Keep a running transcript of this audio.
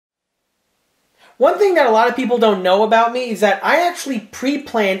One thing that a lot of people don't know about me is that I actually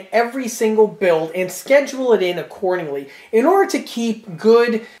pre-plan every single build and schedule it in accordingly in order to keep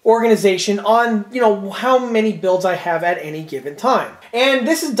good organization on, how many builds I have at any given time. And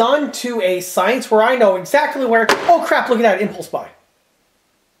this is done to a science where I know exactly where, oh crap, look at that, impulse buy.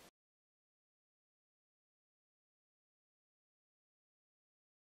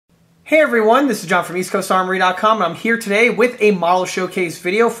 Hey everyone, this is John from EastCoastArmory.com, and I'm here today with a model showcase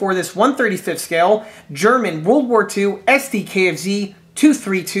video for this 1/35th scale German World War II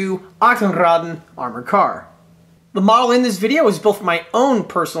Sd.Kfz.232 Achtenraden armored car. The model in this video is built for my own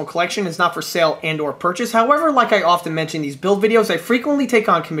personal collection. It's not for sale and or purchase. However, like I often mention in these build videos, I frequently take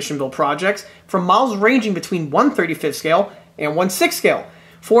on commission build projects from models ranging between 1/35th scale and 1/6 scale.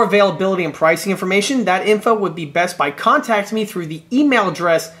 For availability and pricing information, that info would be best by contacting me through the email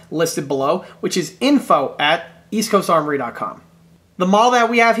address listed below, which is info@EastCoastArmory.com. The model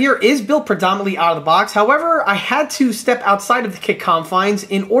that we have here is built predominantly out of the box. However, I had to step outside of the kit confines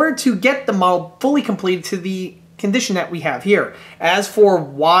in order to get the model fully completed to the condition that we have here. As for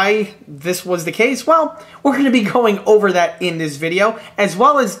why this was the case, well, we're going to be going over that in this video, as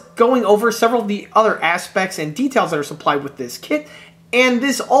well as going over several of the other aspects and details that are supplied with this kit. And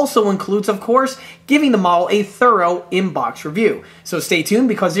this also includes, of course, giving the model a thorough in-box review. So stay tuned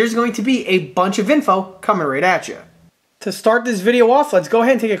because there's going to be a bunch of info coming right at you. To start this video off, let's go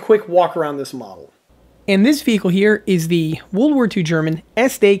ahead and take a quick walk around this model. And this vehicle here is the World War II German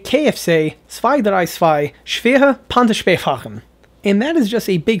Sd.Kfz.232 Schwerer Panzerspähwagen. And that is just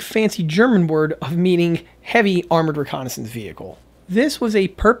a big fancy German word of meaning heavy armored reconnaissance vehicle. This was a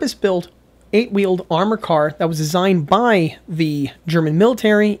purpose-built 8-wheeled armored car that was designed by the German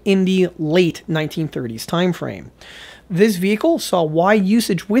military in the late 1930s timeframe. This vehicle saw wide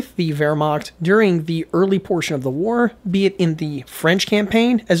usage with the Wehrmacht during the early portion of the war, be it in the French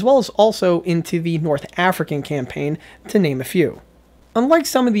campaign, as well as also into the North African campaign, to name a few. Unlike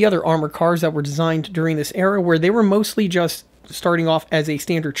some of the other armored cars that were designed during this era, where they were mostly just starting off as a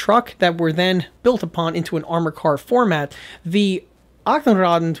standard truck that were then built upon into an armored car format, the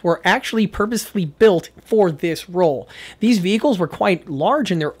Achtenradens were actually purposefully built for this role. These vehicles were quite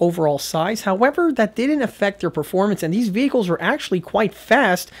large in their overall size, however, that didn't affect their performance, and these vehicles were actually quite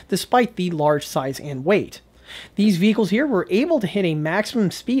fast despite the large size and weight. These vehicles here were able to hit a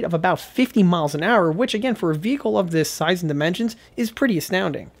maximum speed of about 50 miles an hour, which again for a vehicle of this size and dimensions is pretty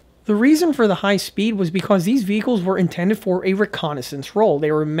astounding. The reason for the high speed was because these vehicles were intended for a reconnaissance role.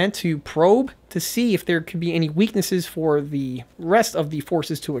 They were meant to probe to see if there could be any weaknesses for the rest of the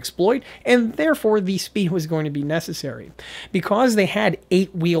forces to exploit, and therefore the speed was going to be necessary. Because they had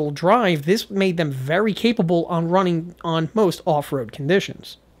 8-wheel drive, this made them very capable on running on most off-road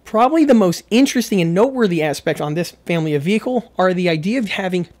conditions. Probably the most interesting and noteworthy aspect on this family of vehicle are the idea of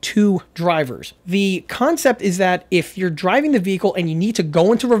having two drivers. The concept is that if you're driving the vehicle and you need to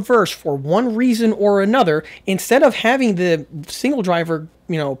go into reverse for one reason or another, instead of having the single driver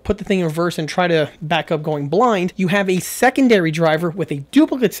put the thing in reverse and try to back up going blind, you have a secondary driver with a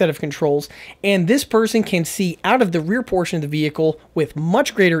duplicate set of controls, and this person can see out of the rear portion of the vehicle with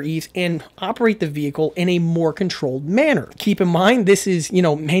much greater ease and operate the vehicle in a more controlled manner. Keep in mind, this is,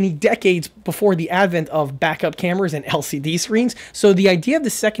 many decades before the advent of backup cameras and LCD screens, so the idea of the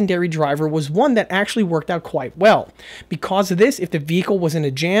secondary driver was one that actually worked out quite well. Because of this, if the vehicle was in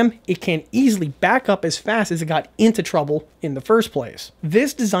a jam, it can easily back up as fast as it got into trouble in the first place. This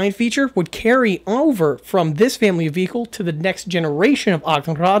design feature would carry over from this family of vehicle to the next generation of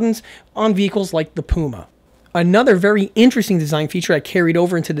Achtenradens on vehicles like the Puma. Another very interesting design feature that carried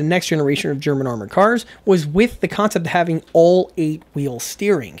over into the next generation of German armored cars was with the concept of having all 8-wheel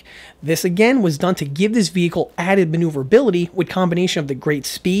steering. This again was done to give this vehicle added maneuverability, with combination of the great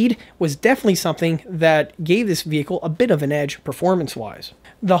speed was definitely something that gave this vehicle a bit of an edge performance-wise.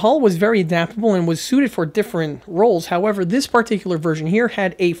 The hull was very adaptable and was suited for different roles. However, this particular version here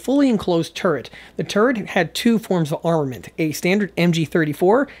had a fully enclosed turret. The turret had two forms of armament, a standard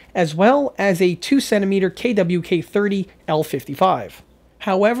MG34 as well as a 2cm KWK-30 L55.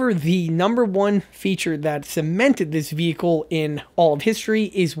 However, the number one feature that cemented this vehicle in all of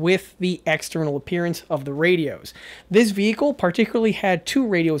history is with the external appearance of the radios. This vehicle particularly had two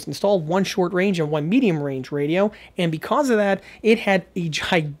radios installed, one short range and one medium range radio, and because of that, it had a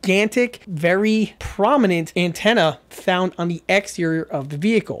gigantic, very prominent antenna found on the exterior of the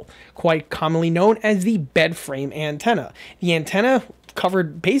vehicle, quite commonly known as the bed frame antenna. The antenna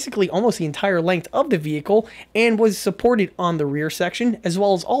covered basically almost the entire length of the vehicle and was supported on the rear section, as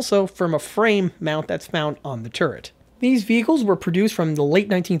well as also from a frame mount that's found on the turret. These vehicles were produced from the late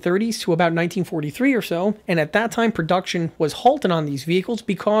 1930s to about 1943 or so, and at that time production was halted on these vehicles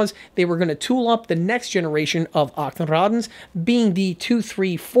because they were going to tool up the next generation of Achtenradens, being the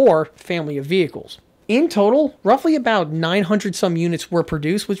 234 family of vehicles. In total, roughly about 900 some units were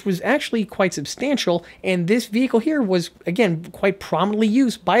produced, which was actually quite substantial, and this vehicle here was, again, quite prominently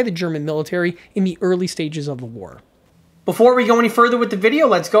used by the German military in the early stages of the war. Before we go any further with the video,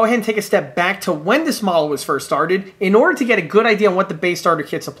 let's go ahead and take a step back to when this model was first started in order to get a good idea on what the base starter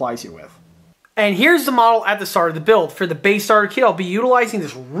kit supplies you with. And here's the model at the start of the build. For the base starter kit, I'll be utilizing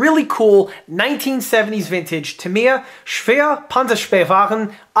this really cool 1970s vintage Tamiya Schwerer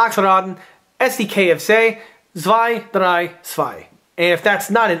Panzerspähwagen Achtenraden Sd.Kfz.232. And if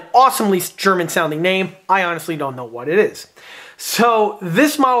that's not an awesomely German sounding name, I honestly don't know what it is. So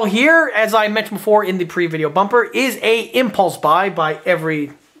this model here, as I mentioned before in the pre-video bumper, is a impulse buy by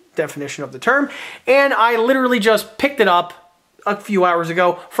every definition of the term. And I literally just picked it up a few hours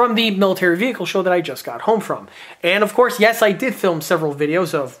ago from the military vehicle show that I just got home from. And of course, yes, I did film several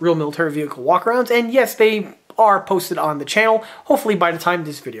videos of real military vehicle walkarounds. And yes, they are posted on the channel, hopefully by the time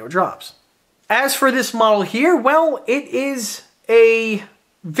this video drops. As for this model here, well, it is a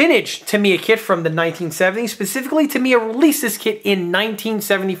vintage Tamiya kit from the 1970s. Specifically, Tamiya released this kit in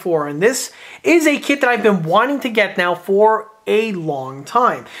 1974, and this is a kit that I've been wanting to get now for a long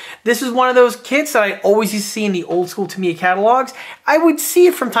time. This is one of those kits that I always used to see in the old school Tamiya catalogs. I would see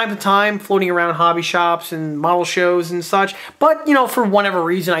it from time to time floating around hobby shops and model shows and such, but you know, for whatever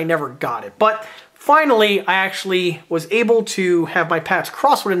reason, I never got it. But finally, I actually was able to have my paths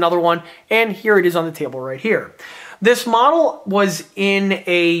cross with another one, and here it is on the table right here. This model was in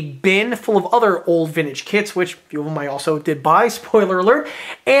a bin full of other old vintage kits, which a few of them I also did buy, spoiler alert,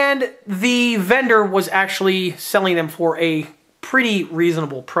 and the vendor was actually selling them for a pretty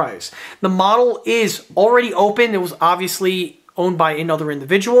reasonable price. The model is already open. It was obviously owned by another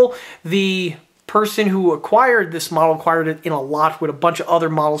individual. The person who acquired this model acquired it in a lot with a bunch of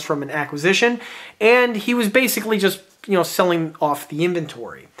other models from an acquisition, and he was basically just, you know, selling off the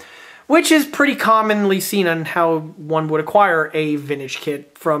inventory, which is pretty commonly seen on how one would acquire a vintage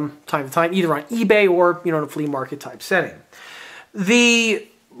kit from time to time, either on eBay or, you know, in a flea market type setting. The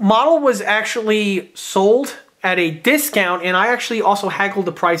model was actually sold at a discount, and I actually also haggled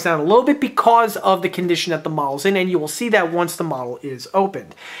the price down a little bit because of the condition that the model's in, and you will see that once the model is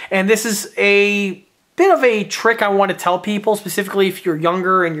opened. And this is a bit of a trick I want to tell people, specifically if you're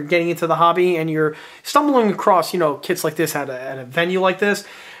younger and you're getting into the hobby and you're stumbling across, you know, kits like this at a venue like this.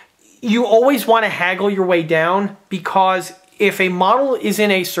 You always want to haggle your way down, because if a model is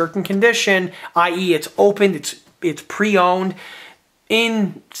in a certain condition, i.e. it's opened, it's pre-owned,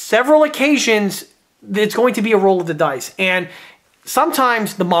 in several occasions, it's going to be a roll of the dice. And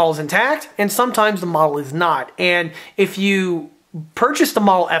sometimes the model is intact, and sometimes the model is not. And if you purchase the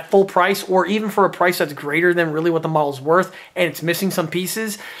model at full price, or even for a price that's greater than really what the model's worth, and it's missing some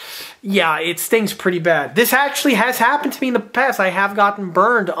pieces, yeah, it stings pretty bad. This actually has happened to me in the past. I have gotten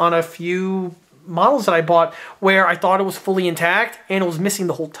burned on a few models that I bought where I thought it was fully intact and it was missing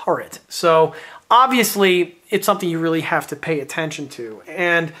the whole turret. So obviously, it's something you really have to pay attention to.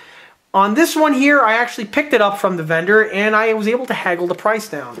 And on this one here, I actually picked it up from the vendor and I was able to haggle the price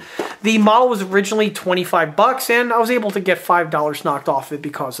down. The model was originally 25 bucks and I was able to get $5 knocked off it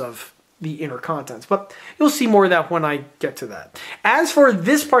because of the inner contents, but you'll see more of that when I get to that. As for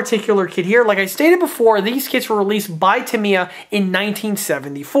this particular kit here, like I stated before, these kits were released by Tamiya in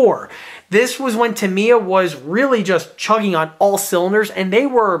 1974. This was when Tamiya was really just chugging on all cylinders, and they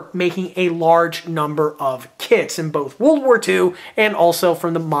were making a large number of kits in both World War II and also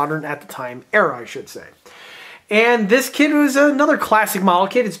from the modern at the time era, I should say. And this kit was another classic model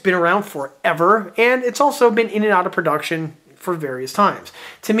kit. It's been around forever, and it's also been in and out of production for various times.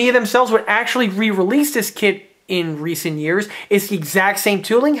 Tamiya themselves would actually re-release this kit in recent years. It's the exact same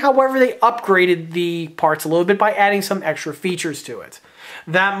tooling, however they upgraded the parts a little bit by adding some extra features to it.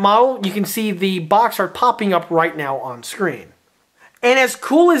 That model, you can see the box art popping up right now on screen. And as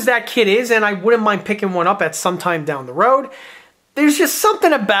cool as that kit is, and I wouldn't mind picking one up at some time down the road, there's just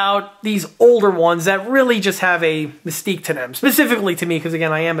something about these older ones that really just have a mystique to them. Specifically to me, because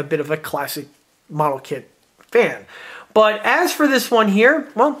again, I am a bit of a classic model kit fan. But as for this one here,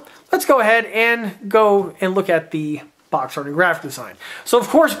 well, let's go ahead and look at the box art and graphic design. So of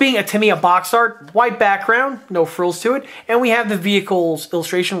course, being a Tamiya box art, white background, no frills to it, and we have the vehicle's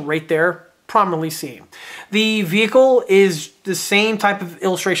illustration right there, prominently seen. The vehicle is the same type of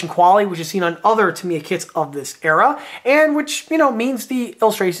illustration quality which is seen on other Tamiya kits of this era, and which, you know, means the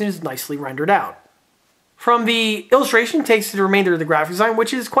illustration is nicely rendered out. From the illustration takes to the remainder of the graphic design,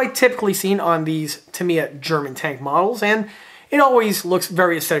 which is quite typically seen on these Tamiya German tank models, and it always looks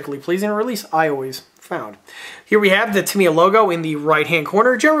very aesthetically pleasing, or at least I always found. Here we have the Tamiya logo in the right-hand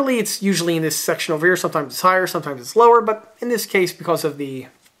corner. Generally, it's usually in this section over here. Sometimes it's higher, sometimes it's lower, but in this case, because of the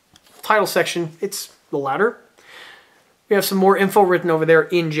title section, it's the latter. We have some more info written over there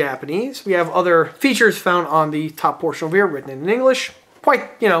in Japanese. We have other features found on the top portion over here, written in English.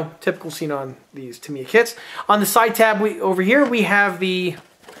 Quite, you know, typical seen on these Tamiya kits. On the side tab over here, we have the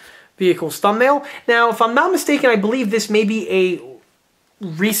vehicle's thumbnail. Now, if I'm not mistaken, I believe this may be a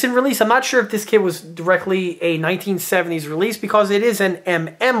recent release. I'm not sure if this kit was directly a 1970s release, because it is an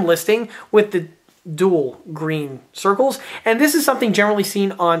MM listing with the dual green circles. And this is something generally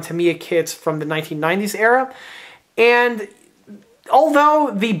seen on Tamiya kits from the 1990s era. And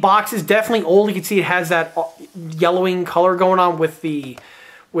although the box is definitely old, you can see it has that yellowing color going on with the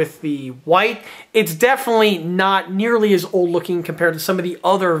white. It's definitely not nearly as old looking compared to some of the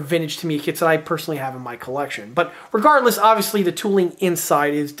other vintage Tamiya kits that I personally have in my collection. But regardless, obviously the tooling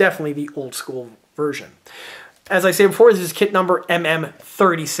inside is definitely the old school version. As I said before, this is kit number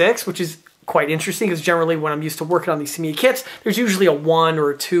MM36, which is quite interesting because generally when I'm used to working on these Tamiya kits, there's usually a 1 or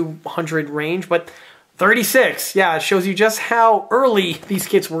a 200 range, but 36, yeah, it shows you just how early these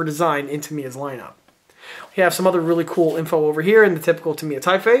kits were designed in Tamiya's lineup. We have some other really cool info over here in the typical Tamiya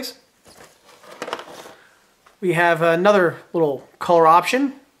typeface. We have another little color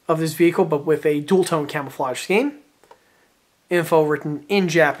option of this vehicle, but with a dual-tone camouflage scheme. Info written in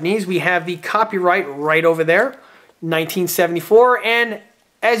Japanese. We have the copyright right over there, 1974, and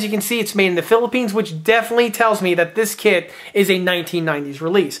as you can see, it's made in the Philippines, which definitely tells me that this kit is a 1990s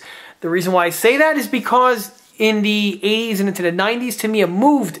release. The reason why I say that is because in the 80s and into the 90s, Tamiya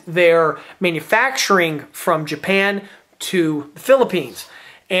moved their manufacturing from Japan to the Philippines.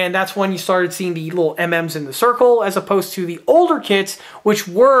 And that's when you started seeing the little MMs in the circle, as opposed to the older kits, which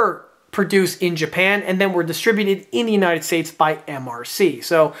were produced in Japan and then were distributed in the United States by MRC.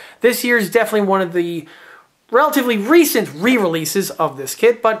 So this year is definitely one of the relatively recent re-releases of this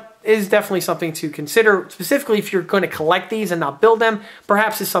kit, but is definitely something to consider, specifically if you're going to collect these and not build them.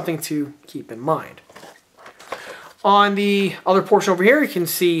 Perhaps it's something to keep in mind. On the other portion over here, you can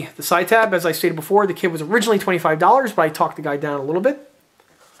see the side tab. As I stated before, the kit was originally $25, but I talked the guy down a little bit.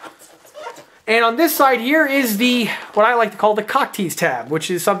 And on this side here is the, what I like to call the cock tease tab,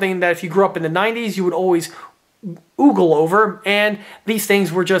 which is something that if you grew up in the 90s, you would always oogle over, and these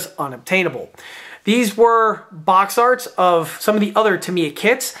things were just unobtainable. These were box arts of some of the other Tamiya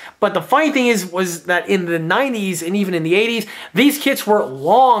kits, but the funny thing was that in the 90s and even in the 80s, these kits were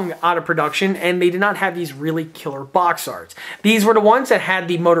long out of production and they did not have these really killer box arts. These were the ones that had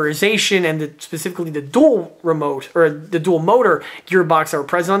the motorization and specifically the dual remote or the dual motor gearbox that were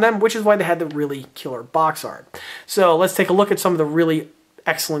present on them, which is why they had the really killer box art. So let's take a look at some of the really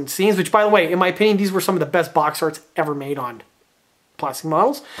excellent scenes, which by the way, in my opinion, these were some of the best box arts ever made on plastic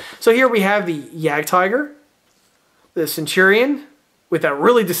models. So here we have the Jagdtiger, the Centurion with that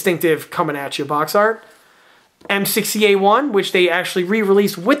really distinctive coming at you box art, M60A1, which they actually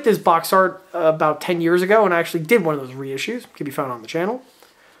re-released with this box art about 10 years ago, and I actually did one of those reissues. Can be found on the channel.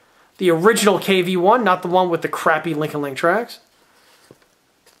 The original KV1, not the one with the crappy Lincoln Link tracks.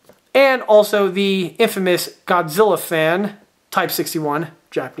 And also the infamous Godzilla fan Type 61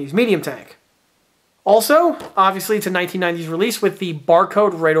 Japanese medium tank. Also, obviously, it's a 1990s release with the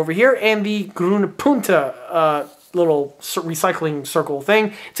barcode right over here and the Grüne Punte little recycling circle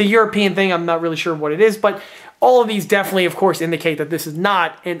thing. It's a European thing. I'm not really sure what it is, but all of these definitely, of course, indicate that this is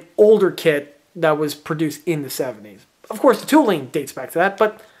not an older kit that was produced in the 70s. Of course, the tooling dates back to that,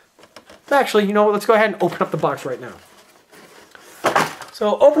 but actually, you know what? Let's go ahead and open up the box right now.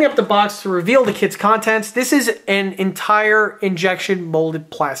 So opening up the box to reveal the kit's contents, this is an entire injection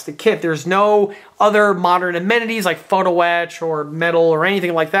molded plastic kit. There's no other modern amenities like photo etch or metal or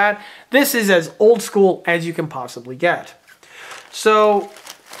anything like that. This is as old school as you can possibly get. So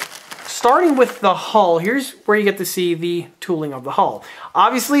starting with the hull, here's where you get to see the tooling of the hull.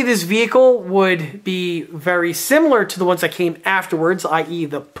 Obviously this vehicle would be very similar to the ones that came afterwards, i.e.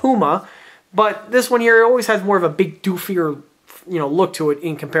 the Puma, but this one here always has more of a big doofier look to it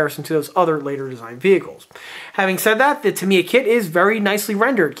in comparison to those other later designed vehicles. Having said that, the Tamiya kit is very nicely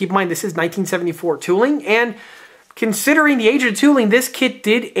rendered. Keep in mind this is 1974 tooling, and considering the age of the tooling, this kit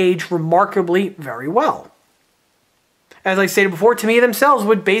did age remarkably very well. As I stated before, Tamiya themselves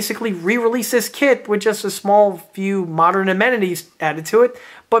would basically re-release this kit with just a small few modern amenities added to it,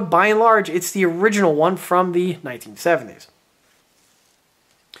 but by and large, it's the original one from the 1970s.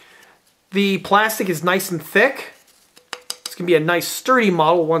 The plastic is nice and thick. It's going to be a nice sturdy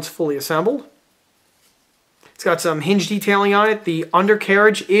model once fully assembled. It's got some hinge detailing on it. The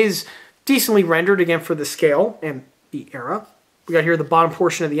undercarriage is decently rendered, again, for the scale and the era. We got here the bottom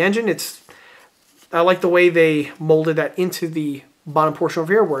portion of the engine. I like the way they molded that into the bottom portion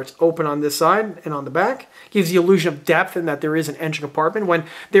over here, where it's open on this side and on the back. Gives the illusion of depth and that there is an engine compartment when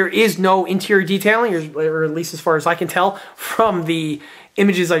there is no interior detailing, or at least as far as I can tell from the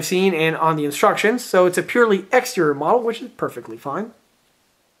images I've seen and on the instructions. So it's a purely exterior model, which is perfectly fine.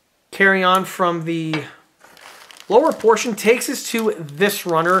 Carrying on from the lower portion takes us to this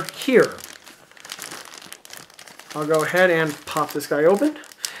runner here. I'll go ahead and pop this guy open.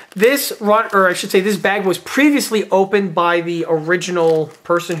 This this bag was previously opened by the original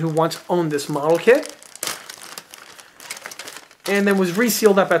person who once owned this model kit, and then was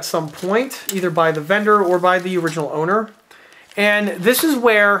resealed up at some point, either by the vendor or by the original owner. And this is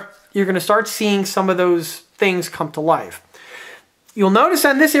where you're going to start seeing some of those things come to life. You'll notice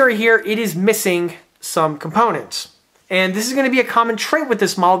on this area here, it is missing some components. And this is going to be a common trait with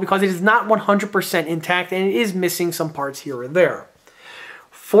this model because it is not 100% intact and it is missing some parts here or there.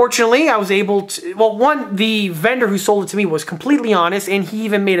 Fortunately, I was able to, well, one, the vendor who sold it to me was completely honest, and he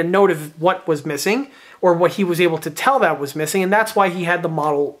even made a note of what was missing, or what he was able to tell that was missing, and that's why he had the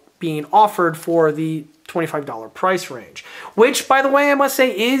model being offered for the $25 price range. Which, by the way, I must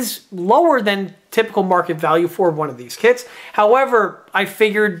say is lower than typical market value for one of these kits. However, I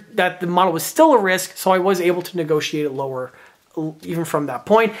figured that the model was still a risk, so I was able to negotiate it lower even from that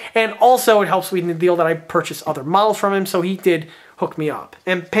point. And also, it helps sweeten the deal that I purchased other models from him, so he did hook me up.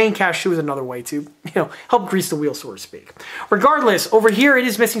 And paying cash too is another way to, help grease the wheel, so to speak. Regardless, over here it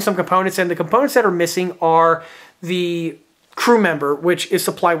is missing some components, and the components that are missing are the crew member, which is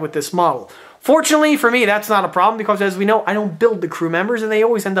supplied with this model. Fortunately for me, that's not a problem because, as we know, I don't build the crew members, and they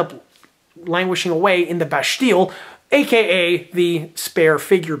always end up languishing away in the Bastille, aka the spare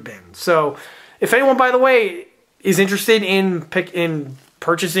figure bin. So if anyone, by the way, is interested in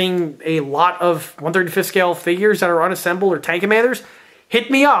purchasing a lot of 1/35 scale figures that are unassembled or tank commanders,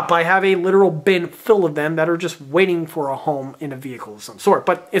 hit me up. I have a literal bin full of them that are just waiting for a home in a vehicle of some sort,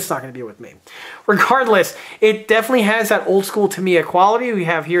 but it's not going to be with me. Regardless, it definitely has that old school Tamiya quality. We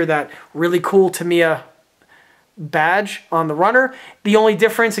have here that really cool Tamiya badge on the runner. The only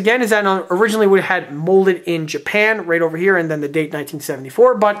difference, again, is that originally we had molded in Japan right over here, and then the date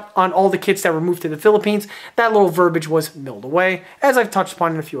 1974, but on all the kits that were moved to the Philippines, that little verbiage was milled away, as I've touched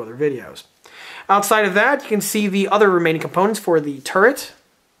upon in a few other videos. Outside of that, you can see the other remaining components for the turret,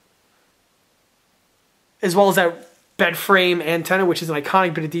 as well as that bed frame antenna, which is an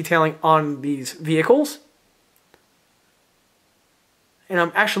iconic bit of detailing on these vehicles. And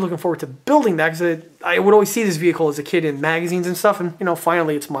I'm actually looking forward to building that because I would always see this vehicle as a kid in magazines and stuff, and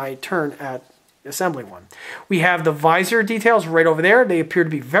finally it's my turn at assembling one. We have the visor details right over there. They appear to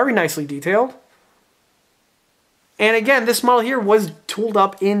be very nicely detailed. And again, this model here was tooled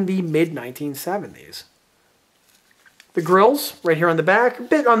up in the mid-1970s. The grills right here on the back, a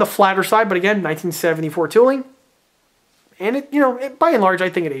bit on the flatter side, but again, 1974 tooling. And it, by and large, I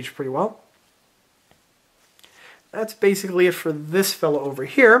think it aged pretty well. That's basically it for this fellow over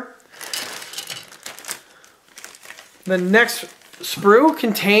here. The next sprue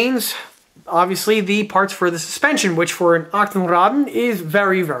contains, obviously, the parts for the suspension, which for an Achtenraden is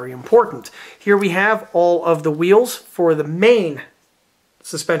very, very important. Here we have all of the wheels for the main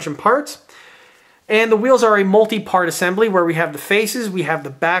suspension parts. And the wheels are a multi-part assembly where we have the faces, we have the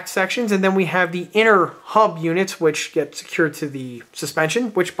back sections, and then we have the inner hub units which get secured to the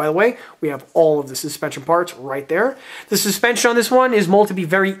suspension, which, by the way, we have all of the suspension parts right there. The suspension on this one is molded to be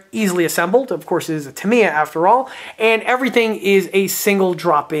very easily assembled. Of course, it is a Tamiya after all, and everything is a single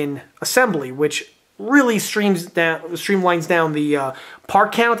drop-in assembly, which really streamlines down the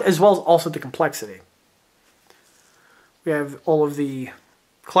part count as well as also the complexity. We have all of the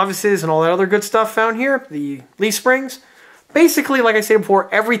clevises and all that other good stuff found here, the leaf springs. Basically, like I said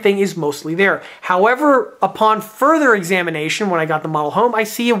before, everything is mostly there. However, upon further examination, when I got the model home, I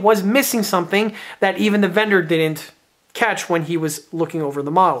see it was missing something that even the vendor didn't catch when he was looking over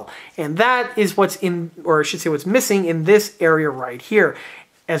the model. And that is what's in, or I should say what's missing in this area right here,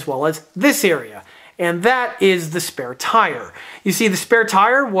 as well as this area. And that is the spare tire. You see, the spare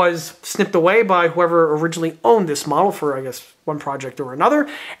tire was snipped away by whoever originally owned this model for, I guess, one project or another.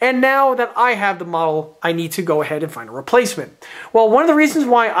 And now that I have the model, I need to go ahead and find a replacement. Well, one of the reasons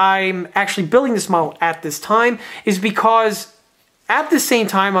why I'm actually building this model at this time is because at the same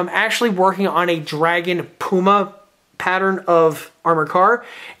time, I'm actually working on a Dragon Puma pattern of armored car.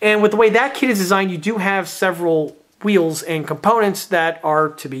 And with the way that kit is designed, you do have several wheels and components that are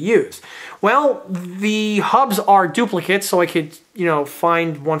to be used. Well, the hubs are duplicates, so I could,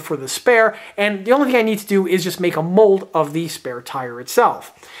 find one for the spare, and the only thing I need to do is just make a mold of the spare tire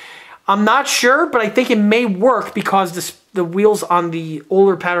itself. I'm not sure, but I think it may work because the wheels on the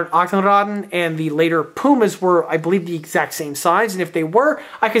older pattern Octenraden and the later Pumas were, I believe, the exact same size, and if they were,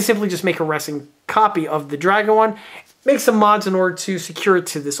 I could simply just make a racing copy of the Dragon one, make some mods in order to secure it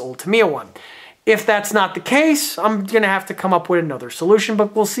to this old Tamiya one. If that's not the case, I'm going to have to come up with another solution,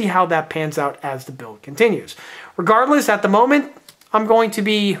 but we'll see how that pans out as the build continues. Regardless, at the moment, I'm going to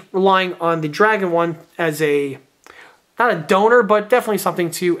be relying on the Dragon one as not a donor, but definitely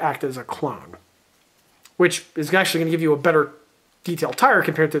something to act as a clone, which is actually going to give you a better detailed tire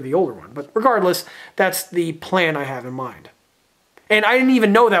compared to the older one. But regardless, that's the plan I have in mind. And I didn't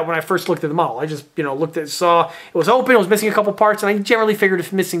even know that when I first looked at the model. I just, saw it was open, it was missing a couple parts, and I generally figured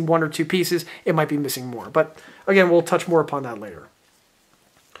if missing one or two pieces, it might be missing more. But again, we'll touch more upon that later.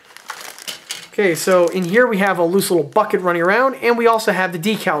 Okay, so in here we have a loose little bucket running around, and we also have the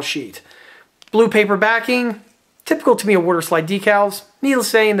decal sheet. Blue paper backing, typical Tamiya water slide decals. Needless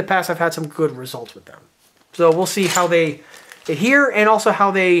to say, in the past I've had some good results with them. So we'll see how they adhere and also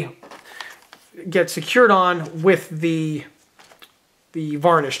how they get secured on with the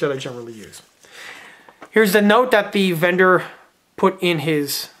varnish that I generally use. Here's the note that the vendor put in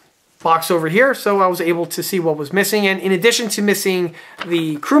his box over here, so I was able to see what was missing. And in addition to missing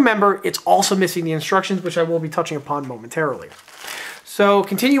the crew member, it's also missing the instructions, which I will be touching upon momentarily. So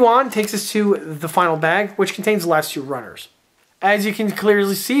continue on, takes us to the final bag, which contains the last two runners. As you can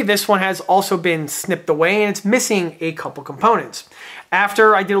clearly see, this one has also been snipped away and it's missing a couple components.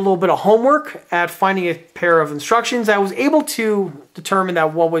 After I did a little bit of homework at finding a pair of instructions, I was able to determine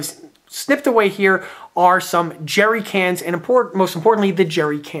that what was snipped away here are some jerry cans and most importantly, the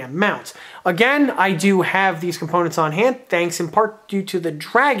jerry can mounts. Again, I do have these components on hand, thanks in part due to the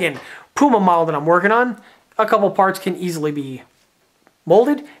Dragon Puma model that I'm working on. A couple parts can easily be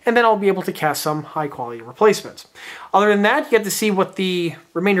molded, and then I'll be able to cast some high quality replacements. Other than that, you get to see what the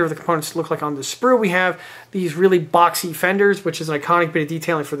remainder of the components look like on the sprue. We have these really boxy fenders, which is an iconic bit of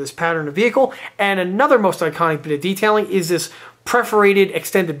detailing for this pattern of vehicle, and another most iconic bit of detailing is this perforated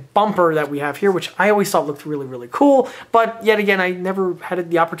extended bumper that we have here, which I always thought looked really, really cool, but yet again, I never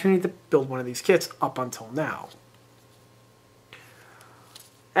had the opportunity to build one of these kits up until now.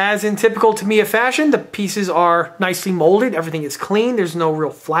 As in typical Tamiya fashion, the pieces are nicely molded, everything is clean, there's no real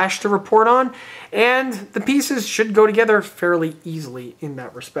flash to report on, and the pieces should go together fairly easily in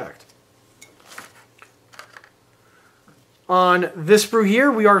that respect. On this sprue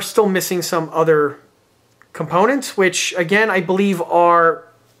here, we are still missing some other components, which again, I believe are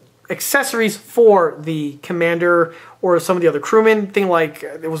accessories for the commander or some of the other crewmen, thing like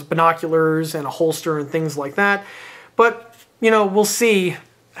there was binoculars and a holster and things like that, but we'll see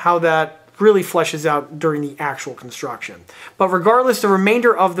how that really fleshes out during the actual construction. But regardless, the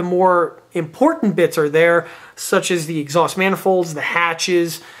remainder of the more important bits are there, such as the exhaust manifolds, the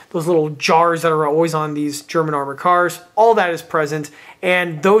hatches, those little jars that are always on these German armored cars. All that is present,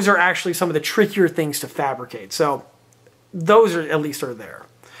 and those are actually some of the trickier things to fabricate. So those are at least are there.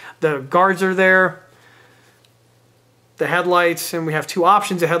 The guards are there, the headlights, and we have two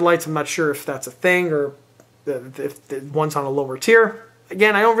options of headlights. I'm not sure if that's a thing or if the one's on a lower tier.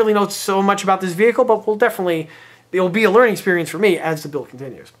 Again, I don't really know so much about this vehicle, but it'll be a learning experience for me as the build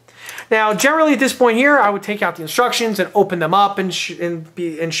continues. Now, generally at this point here, I would take out the instructions and open them up and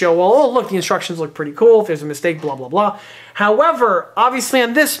show, well, oh, look, the instructions look pretty cool. If there's a mistake, blah, blah, blah. However, obviously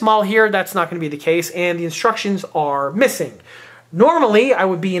on this model here, that's not going to be the case, and the instructions are missing. Normally, I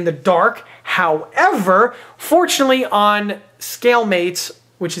would be in the dark. However, fortunately on ScaleMates,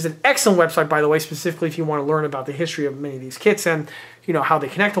 which is an excellent website, by the way, specifically if you want to learn about the history of many of these kits and how they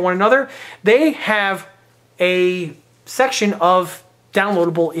connect to one another, they have a section of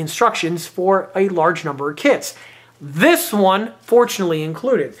downloadable instructions for a large number of kits. This one, fortunately,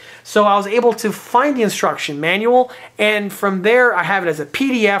 included. So I was able to find the instruction manual, and from there I have it as a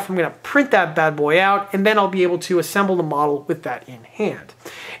PDF. I'm going to print that bad boy out, and then I'll be able to assemble the model with that in hand.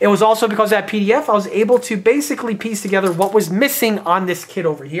 It was also because of that PDF, I was able to basically piece together what was missing on this kit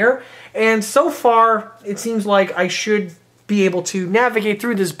over here, and so far it seems like I should be able to navigate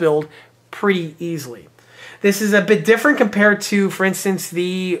through this build pretty easily. This is a bit different compared to, for instance,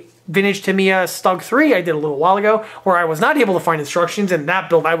 the vintage Tamiya Stug 3 I did a little while ago, where I was not able to find instructions. In that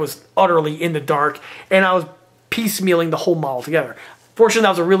build, I was utterly in the dark, and I was piecemealing the whole model together. Fortunately,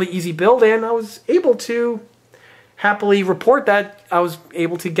 that was a really easy build, and I was able to happily report that I was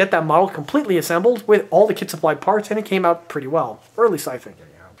able to get that model completely assembled with all the kit supplied parts, and it came out pretty well, or at least I think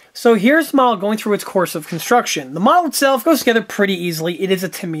anyhow. So here's the model going through its course of construction. The model itself goes together pretty easily. It is a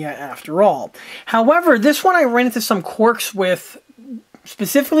Tamiya after all. However, this one I ran into some quirks with,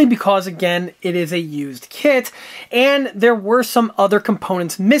 specifically because, again, it is a used kit, and there were some other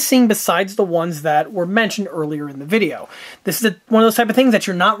components missing besides the ones that were mentioned earlier in the video. This is one of those type of things that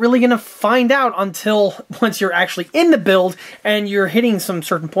you're not really going to find out until once you're actually in the build and you're hitting some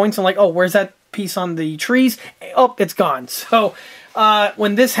certain points and like, oh, where's that piece on the trees? Oh, it's gone. So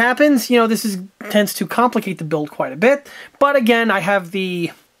when this happens, you know, tends to complicate the build quite a bit. But again, I have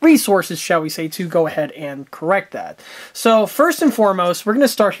the resources, shall we say, to go ahead and correct that. So first and foremost, we're going to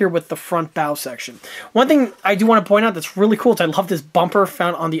start here with the front bow section. One thing I do want to point out that's really cool is I love this bumper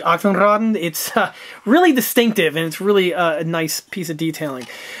found on the Achsenraden. It's really distinctive, and it's really a nice piece of detailing.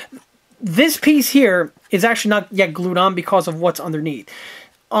 This piece here is actually not yet glued on because of what's underneath.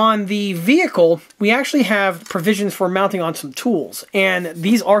 On the vehicle, we actually have provisions for mounting on some tools, and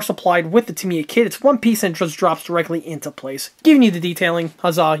these are supplied with the Tamiya kit. It's one piece and it just drops directly into place, giving you the detailing.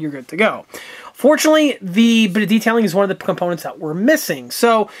 Huzzah, you're good to go. Fortunately, the bit of detailing is one of the components that we're missing,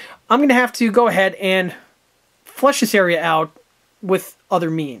 so I'm going to have to go ahead and flesh this area out with other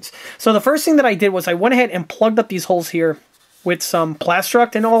means. So the first thing that I did was I went ahead and plugged up these holes here with some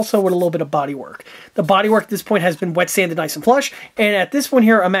Plastruct and also with a little bit of bodywork. The bodywork at this point has been wet sanded nice and flush, and at this point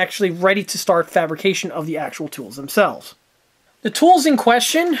here I'm actually ready to start fabrication of the actual tools themselves. The tools in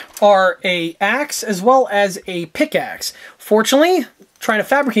question are a axe as well as a pickaxe. Fortunately, trying to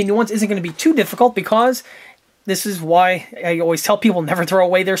fabricate new ones isn't going to be too difficult because this is why I always tell people never throw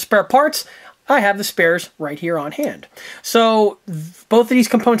away their spare parts. I have the spares right here on hand. So both of these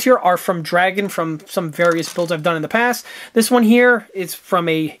components here are from Dragon, from some various builds I've done in the past. This one here is from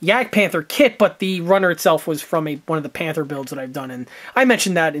a Yak Panther kit, but the runner itself was from one of the Panther builds that I've done, and I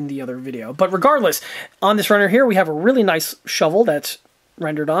mentioned that in the other video. But regardless, on this runner here, we have a really nice shovel that's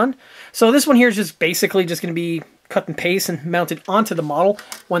rendered on. So this one here is just basically just going to be cut and paste and mounted onto the model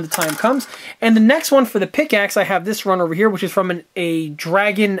when the time comes. And the next one for the pickaxe, I have this run over here, which is from a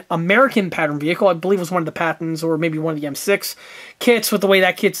Dragon American pattern vehicle. I believe it was one of the Patents or maybe one of the M6 kits. With the way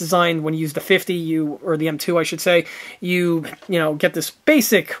that kit's designed, when you use the 50, or the M2, I should say, you get this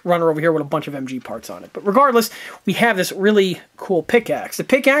basic runner over here with a bunch of MG parts on it. But regardless, we have this really cool pickaxe. The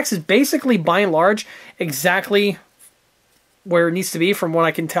pickaxe is basically, by and large, exactly where it needs to be from what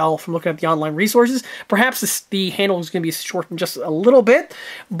I can tell from looking at the online resources. Perhaps the handle is going to be shortened just a little bit,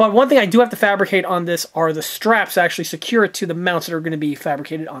 but one thing I do have to fabricate on this are the straps to actually secure it to the mounts that are going to be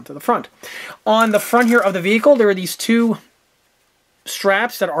fabricated onto the front. On the front here of the vehicle, there are these two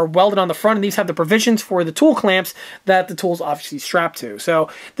straps that are welded on the front, and these have the provisions for the tool clamps that the tool's obviously strapped to.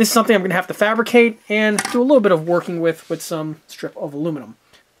 So this is something I'm going to have to fabricate and do a little bit of working with some strip of aluminum.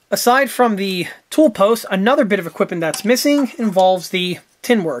 Aside from the tool post, another bit of equipment that's missing involves the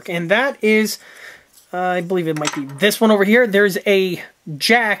tin work, and that is, I believe it might be this one over here. There's a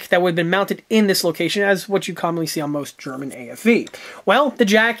jack that would have been mounted in this location, as what you commonly see on most German AFV. Well, the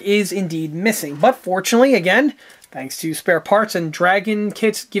jack is indeed missing, but fortunately, again, thanks to spare parts and Dragon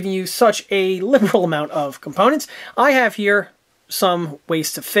kits giving you such a liberal amount of components, I have here some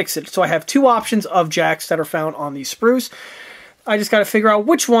ways to fix it. So I have two options of jacks that are found on the spruce. I just got to figure out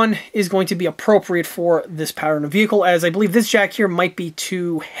which one is going to be appropriate for this pattern of vehicle, as I believe this jack here might be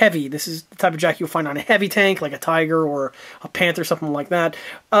too heavy. This is the type of jack you'll find on a heavy tank, like a Tiger or a Panther, something like that.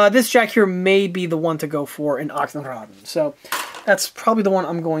 This jack here may be the one to go for an Achsenraden. So that's probably the one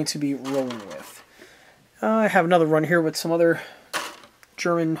I'm going to be rolling with. I have another run here with some other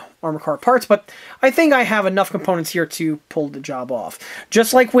German armor car parts, but I think I have enough components here to pull the job off.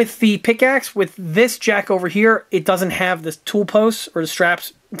 Just like with the pickaxe, with this jack over here, it doesn't have the tool posts or the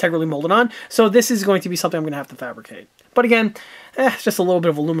straps integrally molded on, so this is going to be something I'm going to have to fabricate. But again, it's just a little bit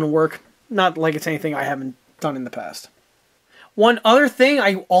of aluminum work, not like it's anything I haven't done in the past. One other thing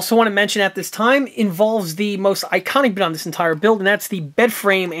I also want to mention at this time involves the most iconic bit on this entire build, and that's the bed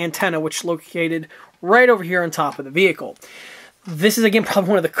frame antenna, which is located right over here on top of the vehicle. This is, again, probably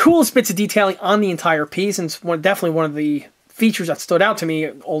one of the coolest bits of detailing on the entire piece, and it's definitely one of the features that stood out to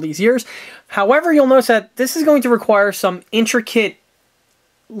me all these years. However, you'll notice that this is going to require some intricate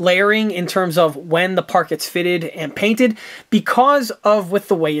layering in terms of when the part gets fitted and painted because of with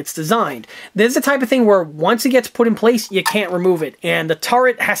the way it's designed. This is the type of thing where once it gets put in place, you can't remove it, and the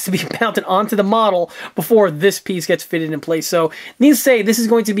turret has to be mounted onto the model before this piece gets fitted in place. So, needless to say, this is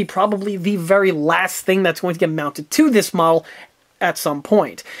going to be probably the very last thing that's going to get mounted to this model at some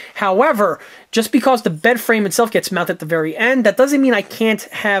point. However, just because the bed frame itself gets mounted at the very end, that doesn't mean I can't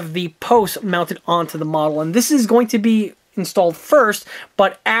have the post mounted onto the model. And this is going to be installed first,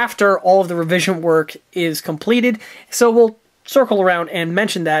 but after all of the revision work is completed. So we'll circle around and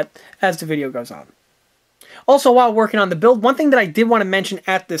mention that as the video goes on. Also, while working on the build, one thing that I did want to mention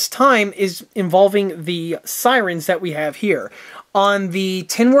at this time is involving the sirens that we have here. On the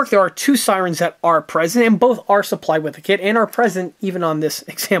tin work, there are 2 sirens that are present, and both are supplied with the kit and are present even on this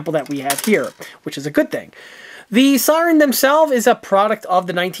example that we have here, which is a good thing. The siren themselves is a product of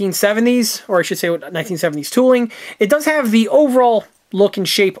the 1970s, or I should say 1970s tooling. It does have the overall look and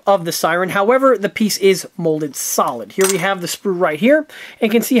shape of the siren. However, the piece is molded solid. Here we have the sprue right here, and you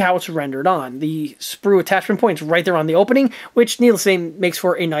can see how it's rendered on. The sprue attachment point is right there on the opening, which, needless to say, makes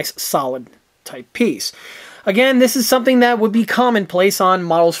for a nice solid type piece. Again, this is something that would be commonplace on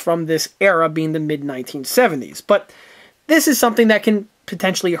models from this era, being the mid-1970s. But this is something that can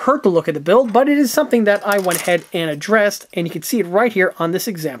potentially hurt the look of the build, but it is something that I went ahead and addressed, and you can see it right here on this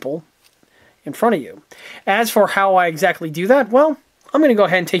example in front of you. As for how I exactly do that, well, I'm going to go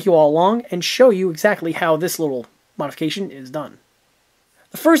ahead and take you all along and show you exactly how this little modification is done.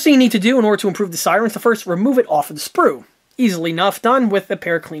 The first thing you need to do in order to improve the siren is to first remove it off of the sprue. Easily enough done with a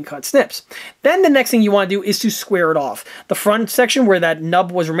pair of clean cut snips. Then the next thing you want to do is to square it off. The front section where that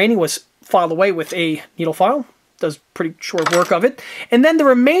nub was remaining was filed away with a needle file. Does pretty short work of it. And then the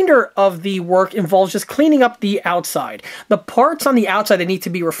remainder of the work involves just cleaning up the outside. The parts on the outside that need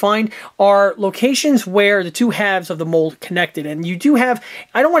to be refined are locations where the 2 halves of the mold connected. And you do have,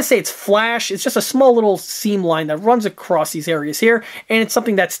 I don't want to say it's flash, it's just a small little seam line that runs across these areas here, and it's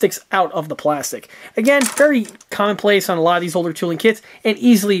something that sticks out of the plastic. Again, very commonplace on a lot of these older tooling kits, and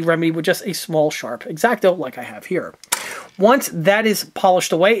easily remedied with just a small sharp X-Acto like I have here. Once that is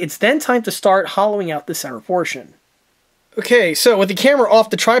polished away, it's then time to start hollowing out the center portion. Okay, so with the camera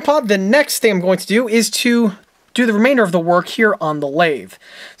off the tripod, the next thing I'm going to do is to do the remainder of the work here on the lathe.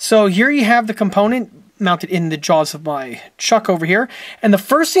 So here you have the component mounted in the jaws of my chuck over here, and the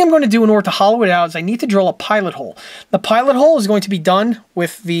first thing I'm going to do in order to hollow it out is I need to drill a pilot hole. The pilot hole is going to be done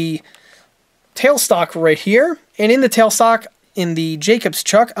with the tailstock right here, and in the tailstock, in the Jacobs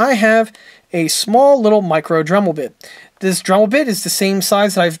chuck, I have a small little micro Dremel bit. This Dremel bit is the same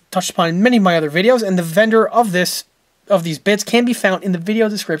size that I've touched upon in many of my other videos, and the vendor of these bits can be found in the video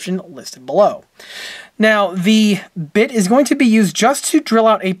description listed below. Now, the bit is going to be used just to drill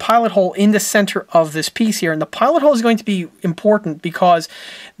out a pilot hole in the center of this piece here, and the pilot hole is going to be important because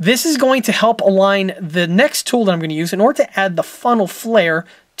this is going to help align the next tool that I'm going to use in order to add the funnel flare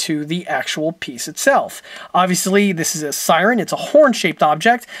to the actual piece itself. Obviously, this is a siren, it's a horn-shaped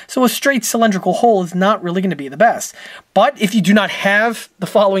object, so a straight cylindrical hole is not really going to be the best. But if you do not have the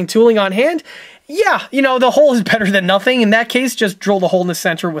following tooling on hand, yeah, you know, the hole is better than nothing. In that case, just drill the hole in the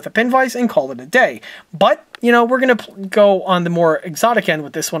center with a pin vise and call it a day. But, you know, we're going to go on the more exotic end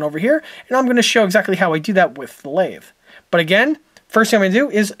with this one over here, and I'm going to show exactly how I do that with the lathe. But again, first thing I'm going to do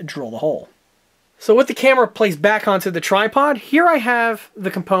is drill the hole. So with the camera placed back onto the tripod, here I have the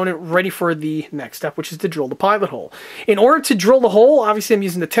component ready for the next step, which is to drill the pilot hole. In order to drill the hole, obviously I'm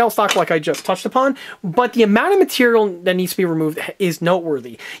using the tailstock like I just touched upon, but the amount of material that needs to be removed is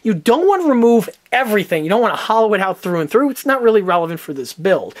noteworthy. You don't want to remove everything. You don't want to hollow it out through and through. It's not really relevant for this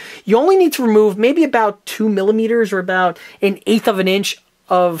build. You only need to remove maybe about 2 millimeters or about 1/8 of an inch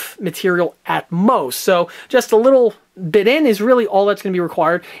of material at most. So just a little bit in is really all that's going to be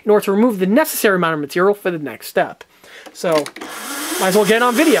required in order to remove the necessary amount of material for the next step. So might as well get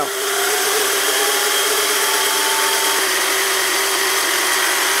on video.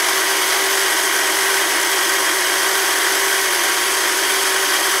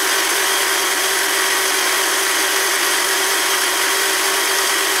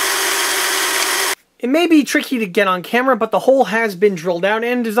 It may be tricky to get on camera, but the hole has been drilled out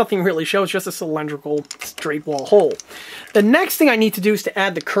and there's nothing really show. It's just a cylindrical straight wall hole. The next thing I need to do is to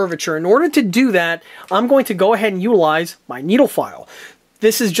add the curvature. In order to do that, I'm going to go ahead and utilize my needle file.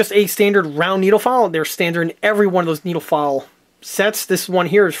 This is just a standard round needle file. They're standard in every one of those needle file sets. This one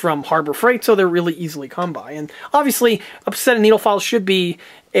here is from Harbor Freight, so they're really easily come by. And obviously, a set of needle files should be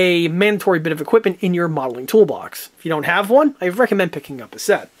a mandatory bit of equipment in your modeling toolbox. If you don't have one, I recommend picking up a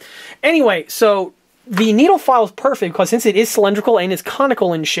set. Anyway, so the needle file is perfect because since it is cylindrical and is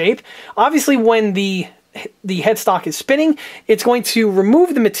conical in shape, obviously when the headstock is spinning, it's going to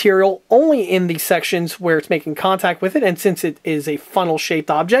remove the material only in the sections where it's making contact with it, and since it is a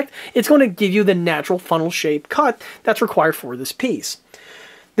funnel-shaped object, it's going to give you the natural funnel-shaped cut that's required for this piece.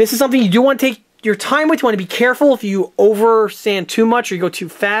 This is something you do want to take your time with. You want to be careful. If you over sand too much or you go too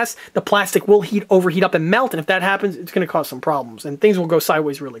fast, the plastic will overheat up and melt, and if that happens, it's going to cause some problems, and things will go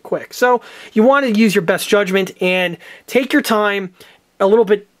sideways really quick. So you want to use your best judgment and take your time. A little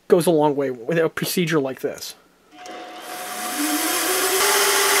bit goes a long way with a procedure like this.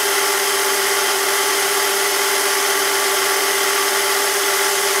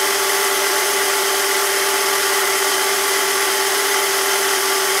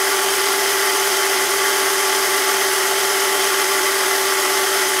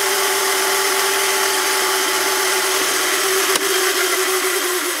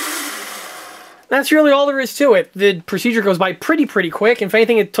 That's really all there is to it. The procedure goes by pretty quick. If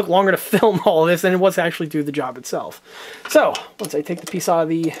anything, it took longer to film all of this than it was to actually do the job itself. So, once I take the piece out of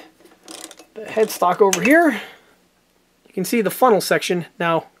the headstock over here, you can see the funnel section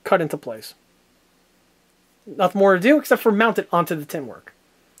now cut into place. Nothing more to do except for mount it onto the tin work.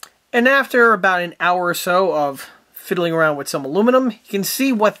 And after about an hour or so of fiddling around with some aluminum, you can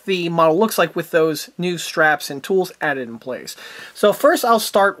see what the model looks like with those new straps and tools added in place. So first I'll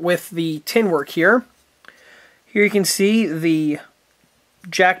start with the tin work here. Here you can see the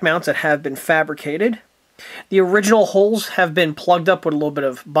jack mounts that have been fabricated. The original holes have been plugged up with a little bit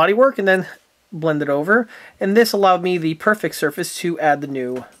of bodywork and then blended over, and this allowed me the perfect surface to add the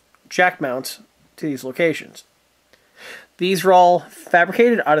new jack mounts to these locations. These are all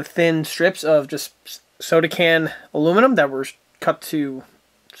fabricated out of thin strips of just soda can aluminum that were cut to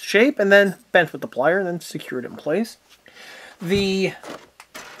shape and then bent with the plier and then secured in place. The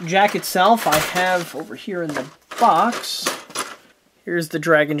jack itself I have over here in the box. Here's the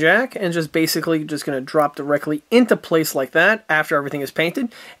Dragon Jack, and just basically just going to drop directly into place like that after everything is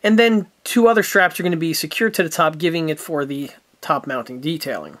painted. And then two other straps are going to be secured to the top, giving it for the top mounting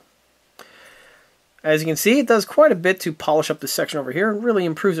detailing. As you can see, it does quite a bit to polish up this section over here and really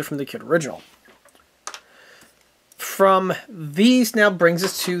improves it from the kit original. From these now brings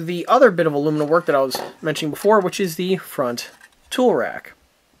us to the other bit of aluminum work that I was mentioning before, which is the front tool rack.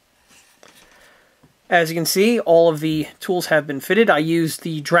 As you can see, all of the tools have been fitted. I used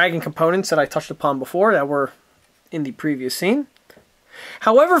the Dragon components that I touched upon before that were in the previous scene.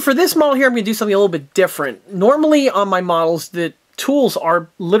 However, for this model here, I'm going to do something a little bit different. Normally on my models, the tools are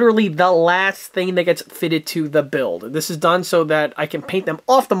literally the last thing that gets fitted to the build. This is done so that I can paint them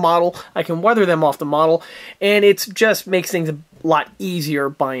off the model, I can weather them off the model, and it just makes things a lot easier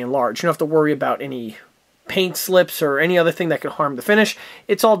by and large. You don't have to worry about any paint slips or any other thing that could harm the finish.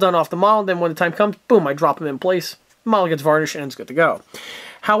 It's all done off the model, then when the time comes, boom, I drop them in place, the model gets varnished, and it's good to go.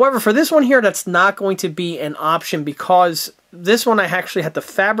 However, for this one here, that's not going to be an option because this one I actually had to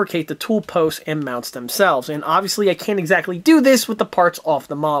fabricate the tool posts and mounts themselves. And obviously I can't exactly do this with the parts off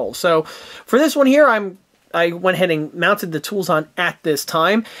the model. So for this one here, I went ahead and mounted the tools on at this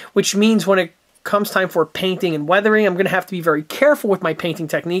time, which means when it comes time for painting and weathering, I'm going to have to be very careful with my painting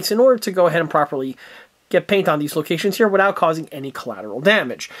techniques in order to go ahead and properly get paint on these locations here without causing any collateral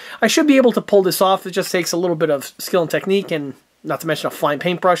damage. I should be able to pull this off. It just takes a little bit of skill and technique, and not to mention a fine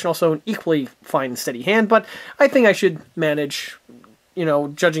paintbrush and also an equally fine and steady hand, but I think I should manage, you know,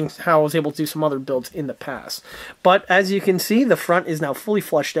 judging how I was able to do some other builds in the past. But as you can see, the front is now fully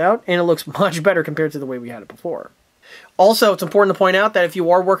fleshed out, and it looks much better compared to the way we had it before. Also, it's important to point out that if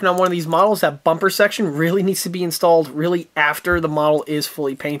you are working on one of these models, that bumper section really needs to be installed really after the model is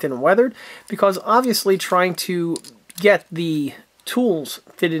fully painted and weathered, because obviously trying to get the tools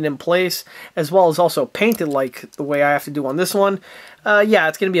fitted in place as well as also painted like the way I have to do on this one, yeah,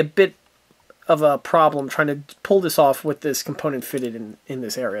 it's going to be a bit of a problem trying to pull this off with this component fitted in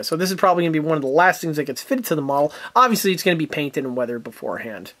this area. So this is probably going to be one of the last things that gets fitted to the model. Obviously, it's going to be painted and weathered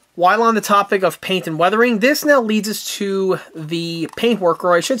beforehand. While on the topic of paint and weathering, this now leads us to the paint work,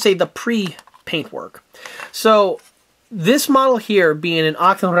 or I should say the pre-paint work. So this model here, being an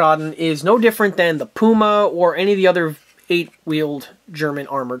Achtenraden, is no different than the Puma or any of the other 8-wheeled German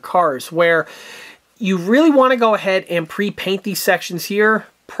armored cars, where you really want to go ahead and pre-paint these sections here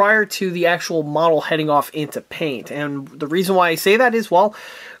prior to the actual model heading off into paint. And the reason why I say that is, well,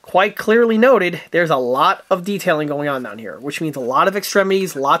 quite clearly noted, there's a lot of detailing going on down here, which means a lot of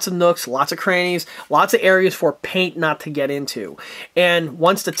extremities, lots of nooks, lots of crannies, lots of areas for paint not to get into. And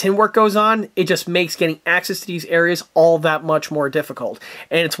once the tin work goes on, it just makes getting access to these areas all that much more difficult.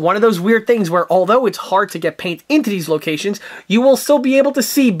 And it's one of those weird things where, although it's hard to get paint into these locations, you will still be able to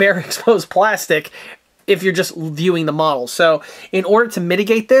see bare exposed plastic if you're just viewing the model. So in order to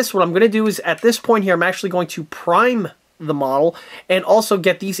mitigate this, what I'm going to do is at this point here, I'm actually going to prime the model and also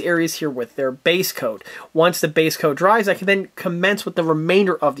get these areas here with their base coat. Once the base coat dries, I can then commence with the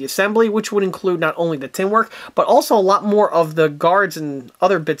remainder of the assembly, which would include not only the tin work, but also a lot more of the guards and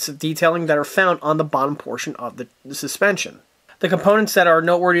other bits of detailing that are found on the bottom portion of the suspension. The components that are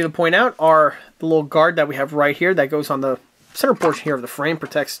noteworthy to point out are the little guard that we have right here that goes on the center portion here of the frame,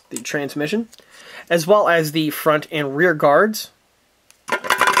 protects the transmission, as well as the front and rear guards.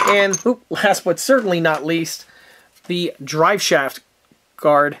 And last but certainly not least, the drive shaft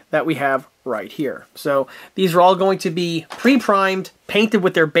guard that we have right here. So these are all going to be pre-primed, painted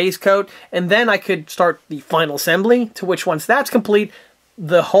with their base coat, and then I could start the final assembly, to which once that's complete,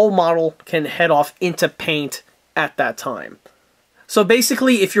 the whole model can head off into paint at that time. So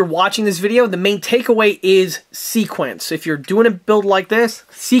basically, if you're watching this video, the main takeaway is sequence. If you're doing a build like this,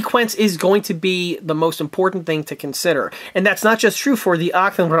 sequence is going to be the most important thing to consider. And that's not just true for the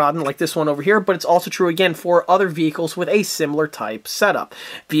Achtenraden like this one over here, but it's also true again for other vehicles with a similar type setup.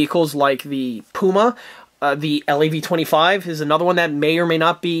 Vehicles like the Puma, the LAV25 is another one that may or may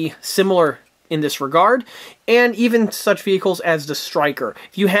not be similar in this regard, and even such vehicles as the Striker.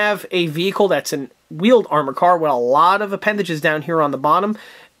 If you have a vehicle that's an wheeled armor car with a lot of appendages down here on the bottom,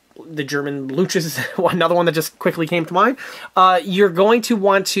 the German Luchas is another one that just quickly came to mind, you're going to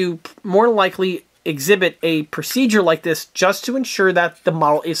want to more likely exhibit a procedure like this just to ensure that the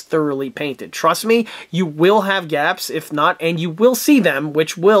model is thoroughly painted. Trust me, you will have gaps, if not, and you will see them,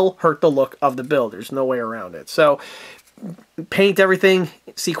 which will hurt the look of the build. There's no way around it. So paint everything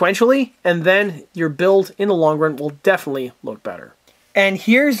sequentially, and then your build in the long run will definitely look better. And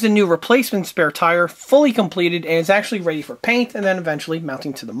here's the new replacement spare tire, fully completed, and it's actually ready for paint and then eventually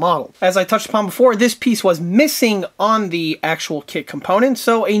mounting to the model. As I touched upon before, this piece was missing on the actual kit component,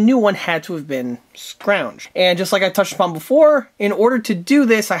 so a new one had to have been scrounged. And just like I touched upon before, in order to do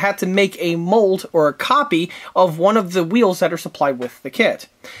this, I had to make a mold or a copy of one of the wheels that are supplied with the kit.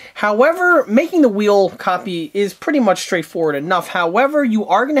 However, making the wheel copy is pretty much straightforward enough. However, you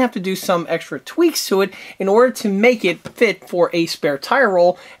are going to have to do some extra tweaks to it in order to make it fit for a spare tire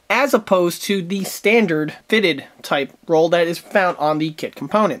roll, as opposed to the standard fitted type roll that is found on the kit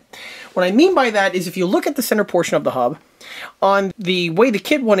component. What I mean by that is if you look at the center portion of the hub, on the way the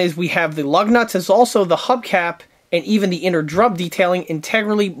kit one is, we have the lug nuts as also the hubcap and even the inner drum detailing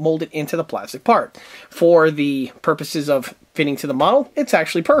integrally molded into the plastic part. For the purposes of fitting to the model, it's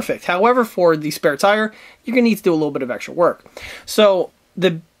actually perfect. However, for the spare tire, you're going to need to do a little bit of extra work. So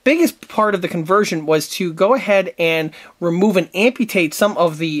the biggest part of the conversion was to go ahead and remove and amputate some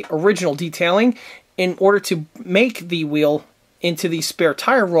of the original detailing in order to make the wheel into the spare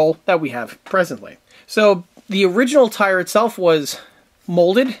tire roll that we have presently. So the original tire itself was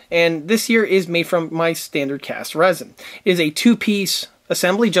molded, and this here is made from my standard cast resin. It is a two-piece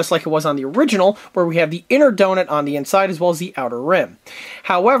assembly, just like it was on the original, where we have the inner donut on the inside as well as the outer rim.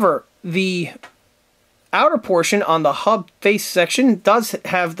 However, the outer portion on the hub face section does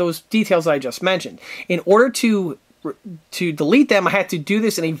have those details I just mentioned. In order to delete them, I had to do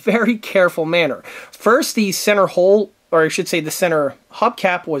this in a very careful manner. First, the center hole, or I should say the center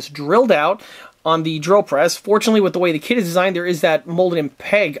hubcap, was drilled out on the drill press. Fortunately, with the way the kit is designed, there is that molded in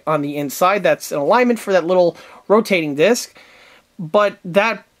peg on the inside that's an alignment for that little rotating disc. But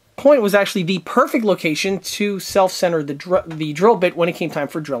that point was actually the perfect location to self-center the drill bit when it came time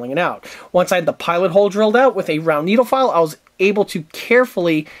for drilling it out. Once I had the pilot hole drilled out with a round needle file, I was able to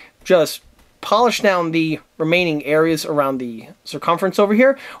carefully just polish down the remaining areas around the circumference over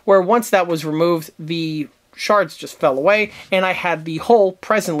here, where once that was removed, the shards just fell away, and I had the hole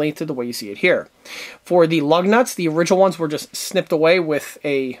presently to the way you see it here. For the lug nuts, the original ones were just snipped away with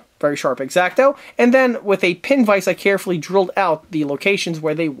a very sharp X-Acto, and then with a pin vise I carefully drilled out the locations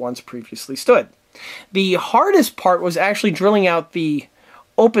where they once previously stood. The hardest part was actually drilling out the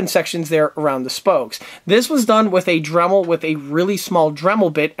open sections there around the spokes. This was done with a Dremel, with a really small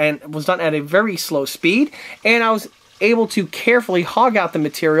Dremel bit, and was done at a very slow speed, and I was able to carefully hog out the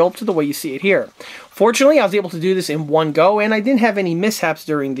material to the way you see it here. Fortunately, I was able to do this in one go, and I didn't have any mishaps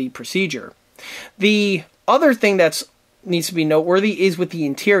during the procedure. The other thing that needs to be noteworthy is with the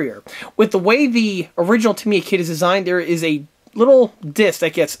interior. With the way the original Tamiya kit is designed, there is a little disc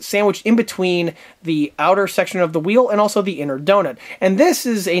that gets sandwiched in between the outer section of the wheel and also the inner donut. And this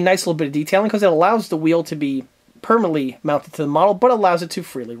is a nice little bit of detailing because it allows the wheel to be permanently mounted to the model, but allows it to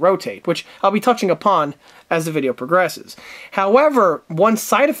freely rotate, which I'll be touching upon as the video progresses. However, one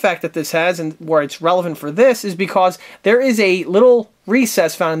side effect that this has, and where it's relevant for this, is because there is a little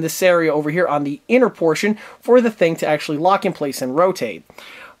recess found in this area over here on the inner portion for the thing to actually lock in place and rotate.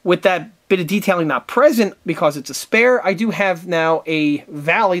 With that bit of detailing not present because it's a spare, I do have now a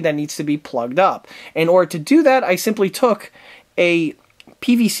valley that needs to be plugged up. In order to do that, I simply took a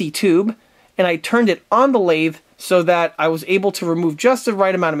PVC tube and I turned it on the lathe so that I was able to remove just the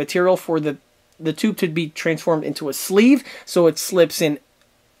right amount of material for the tube to be transformed into a sleeve, so it slips in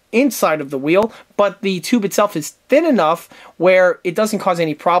inside of the wheel, but the tube itself is thin enough where it doesn't cause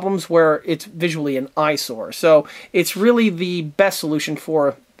any problems where it's visually an eyesore. So it's really the best solution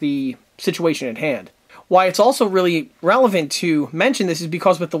for the situation at hand. Why it's also really relevant to mention this is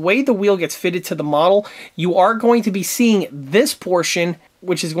because with the way the wheel gets fitted to the model, you are going to be seeing this portion,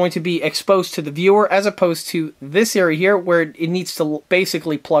 which is going to be exposed to the viewer, as opposed to this area here where it needs to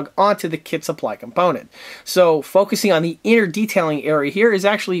basically plug onto the kit supply component. So focusing on the inner detailing area here is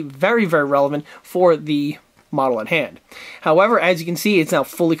actually very, very relevant for the model at hand. However, as you can see, it's now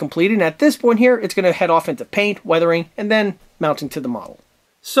fully completed, and at this point here, it's going to head off into paint, weathering, and then mounting to the model.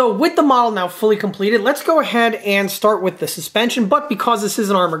 So with the model now fully completed, let's go ahead and start with the suspension, but because this is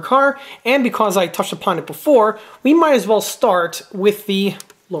an armored car, and because I touched upon it before, we might as well start with the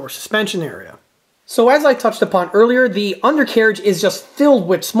lower suspension area. So as I touched upon earlier, the undercarriage is just filled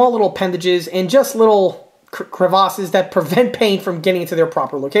with small little appendages and just little crevasses that prevent paint from getting into their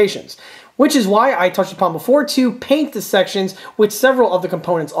proper locations. Which is why I touched upon before to paint the sections with several of the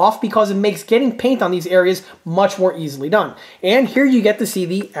components off, because it makes getting paint on these areas much more easily done. And here you get to see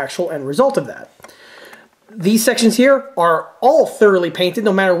the actual end result of that. These sections here are all thoroughly painted.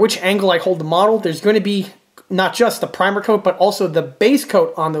 No matter which angle I hold the model, there's going to be not just the primer coat, but also the base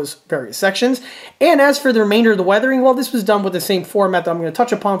coat on those various sections. And as for the remainder of the weathering, well, this was done with the same format that I'm going to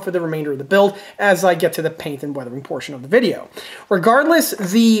touch upon for the remainder of the build as I get to the paint and weathering portion of the video. Regardless,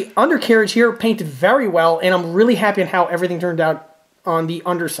 the undercarriage here painted very well, and I'm really happy on how everything turned out on the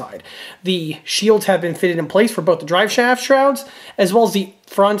underside. The shields have been fitted in place for both the drive shaft shrouds, as well as the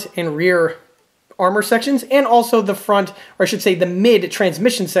front and rear armor sections, and also the front, or I should say the mid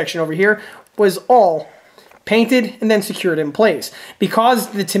transmission section over here, was all painted and then secured in place. Because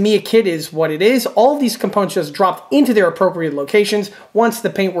the Tamiya kit is what it is, all of these components just dropped into their appropriate locations once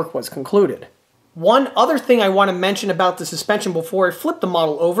the paintwork was concluded. One other thing I want to mention about the suspension before I flip the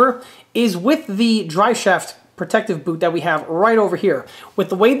model over is with the drive shaft protective boot that we have right over here. With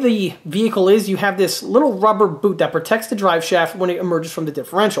the way the vehicle is, you have this little rubber boot that protects the drive shaft when it emerges from the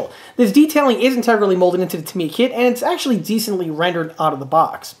differential. This detailing is integrally molded into the Tamiya kit, and it's actually decently rendered out of the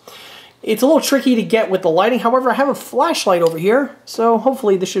box. It's a little tricky to get with the lighting, however I have a flashlight over here, so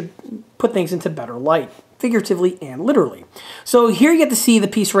hopefully this should put things into better light, figuratively and literally. So here you get to see the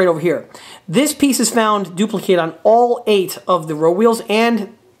piece right over here. This piece is found duplicate on all 8 of the row wheels,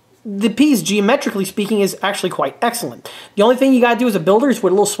 and the piece, geometrically speaking, is actually quite excellent. The only thing you gotta do as a builder is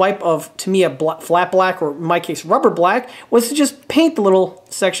with a little swipe of Tamiya flat black, or in my case rubber black, was to just paint the little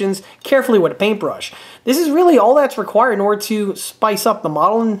sections carefully with a paintbrush. This is really all that's required in order to spice up the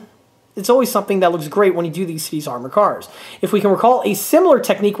model, and it's always something that looks great when you do these armored cars. If we can recall, a similar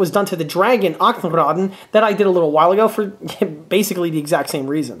technique was done to the Dragon Aktenraden that I did a little while ago for basically the exact same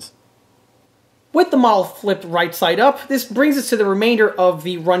reasons. With the model flipped right side up, this brings us to the remainder of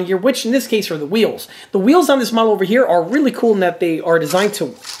the run gear, which in this case are the wheels. The wheels on this model over here are really cool in that they are designed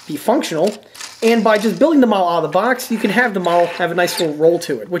to be functional, and by just building the model out of the box, you can have the model have a nice little roll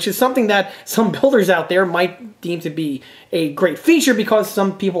to it, which is something that some builders out there might deem to be a great feature because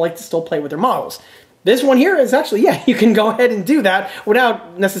some people like to still play with their models. This one here is actually, yeah, you can go ahead and do that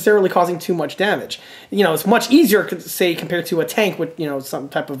without necessarily causing too much damage. You know, it's much easier, say, compared to a tank with, you know, some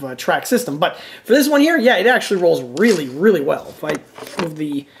type of track system. But for this one here, yeah, it actually rolls really, really well. If I move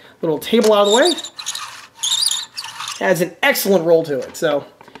the little table out of the way, it has an excellent roll to it. So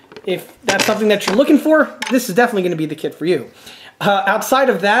if that's something that you're looking for, this is definitely going to be the kit for you.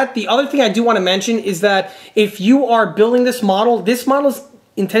 Outside of that, the other thing I do want to mention is that if you are building this model is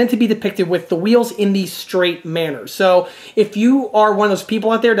intended to be depicted with the wheels in the straight manner. So if you are one of those people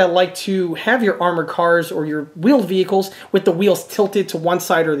out there that like to have your armored cars or your wheeled vehicles with the wheels tilted to one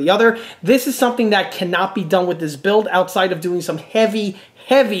side or the other, this is something that cannot be done with this build outside of doing some heavy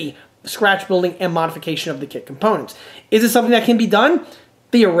scratch building and modification of the kit components. Is it something that can be done?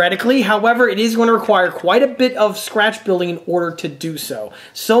 Theoretically, however, it is going to require quite a bit of scratch building in order to do so.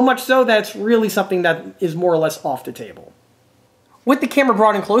 So much so that it's really something that is more or less off the table. With the camera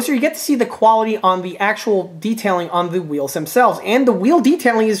brought in closer, you get to see the quality on the actual detailing on the wheels themselves. And the wheel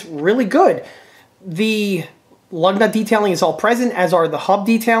detailing is really good. The lug nut detailing is all present, as are the hub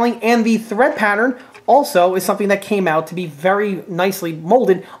detailing, and the thread pattern also is something that came out to be very nicely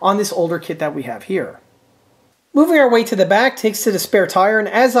molded on this older kit that we have here. Moving our way to the back takes to the spare tire, and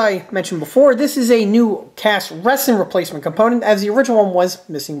as I mentioned before, this is a new cast resin replacement component, as the original one was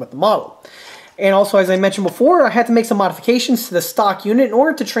missing with the model. And also, as I mentioned before, I had to make some modifications to the stock unit in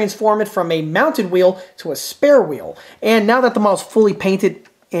order to transform it from a mounted wheel to a spare wheel. And now that the model is fully painted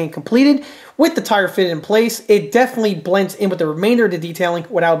and completed, with the tire fitted in place, it definitely blends in with the remainder of the detailing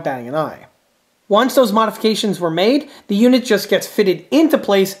without batting an eye. Once those modifications were made, the unit just gets fitted into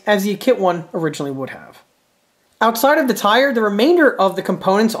place as the kit one originally would have. Outside of the tire, the remainder of the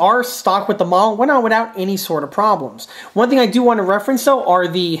components are stock with the model, went on without any sort of problems. One thing I do want to reference though are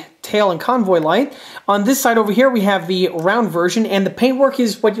the tail and convoy light. On this side over here we have the round version, and the paintwork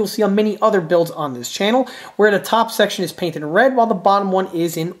is what you'll see on many other builds on this channel, where the top section is painted in red while the bottom one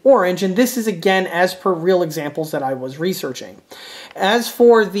is in orange, and this is again as per real examples that I was researching. As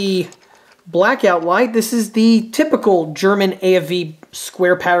for the blackout light, this is the typical German AFV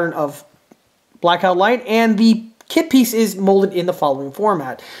square pattern of blackout light, and the kit piece is molded in the following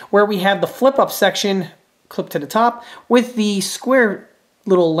format, where we have the flip-up section clipped to the top with the square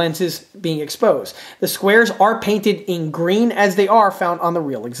little lenses being exposed. The squares are painted in green as they are found on the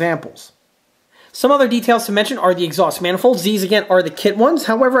real examples. Some other details to mention are the exhaust manifolds. These again are the kit ones.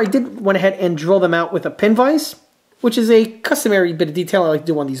 However, I did went ahead and drill them out with a pin vise, which is a customary bit of detail I like to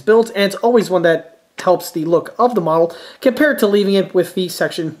do on these builds, and it's always one that helps the look of the model compared to leaving it with the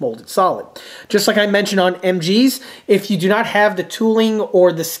section molded solid. Just like I mentioned on MGs, if you do not have the tooling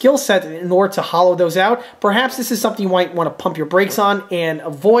or the skill set in order to hollow those out, perhaps this is something you might want to pump your brakes on and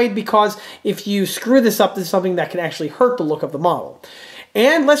avoid, because if you screw this up, this is something that can actually hurt the look of the model.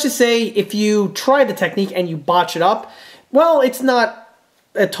 And let's just say if you try the technique and you botch it up, well, it's not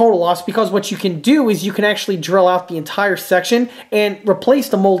a total loss, because what you can do is you can actually drill out the entire section and replace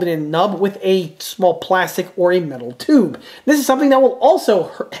the molded in nub with a small plastic or a metal tube. This is something that will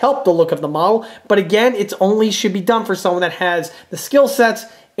also help the look of the model, but again, it only should be done for someone that has the skill sets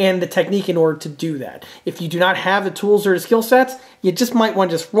and the technique in order to do that. If you do not have the tools or the skill sets, you just might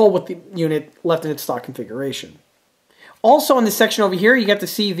want to just roll with the unit left in its stock configuration. Also in this section over here, you get to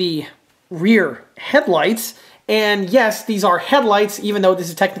see the rear headlights. And yes, these are headlights, even though this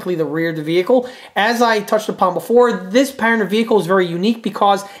is technically the rear of the vehicle. As I touched upon before, this pattern of vehicle is very unique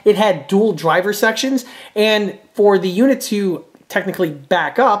because it had dual driver sections. And for the unit to technically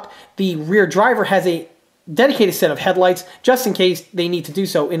back up, the rear driver has a dedicated set of headlights just in case they need to do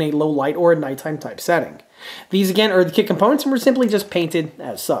so in a low light or a nighttime type setting. These again are the kit components and were simply just painted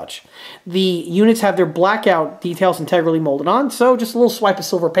as such. The units have their blackout details integrally molded on, so just a little swipe of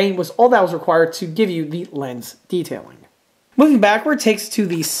silver paint was all that was required to give you the lens detailing. Moving backward takes to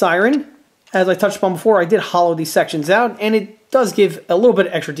the siren. As I touched upon before, I did hollow these sections out, and it does give a little bit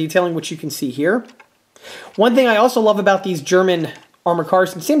of extra detailing, which you can see here. One thing I also love about these German armored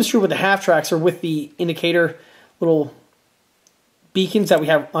cars, and the same is true with the half tracks or with the indicator little beacons that we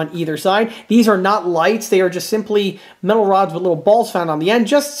have on either side. These are not lights, they are just simply metal rods with little balls found on the end,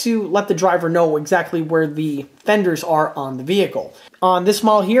 just to let the driver know exactly where the fenders are on the vehicle. On this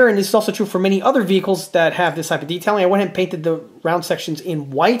model here, and this is also true for many other vehicles that have this type of detailing, I went ahead and painted the round sections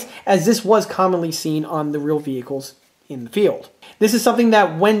in white, as this was commonly seen on the real vehicles in the field. This is something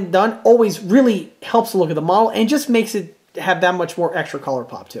that, when done, always really helps the look of the model and just makes it have that much more extra color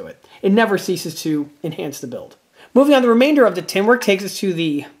pop to it. It never ceases to enhance the build. Moving on, the remainder of the tin work takes us to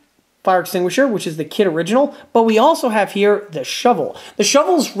the fire extinguisher, which is the kit original, but we also have here the shovel. The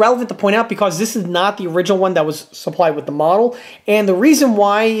shovel is relevant to point out because this is not the original one that was supplied with the model, and the reason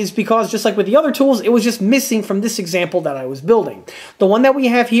why is because, just like with the other tools, it was just missing from this example that I was building. The one that we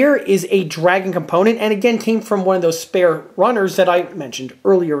have here is a dragon component, and again came from one of those spare runners that I mentioned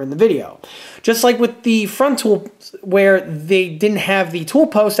earlier in the video. Just like with the front tool where they didn't have the tool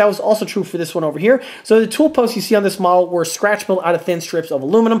post, that was also true for this one over here. So the tool posts you see on this model were scratch built out of thin strips of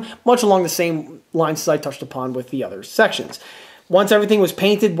aluminum, much along the same lines as I touched upon with the other sections. Once everything was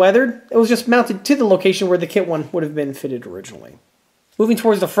painted, weathered, it was just mounted to the location where the kit one would have been fitted originally. Moving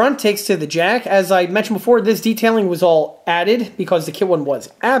towards the front takes to the jack. As I mentioned before, this detailing was all added because the kit one was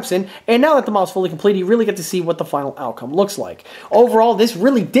absent, and now that the model is fully complete, you really get to see what the final outcome looks like. Overall, this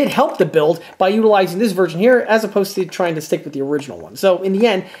really did help the build by utilizing this version here as opposed to trying to stick with the original one. So in the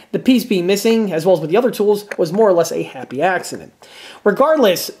end, the piece being missing, as well as with the other tools, was more or less a happy accident.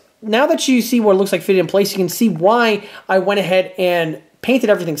 Regardless, now that you see what it looks like fitted in place, you can see why I went ahead and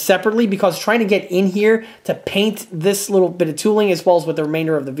painted everything separately, because trying to get in here to paint this little bit of tooling as well as with the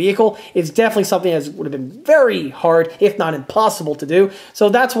remainder of the vehicle is definitely something that would have been very hard, if not impossible to do. So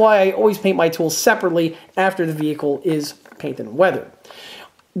that's why I always paint my tools separately after the vehicle is painted and weathered.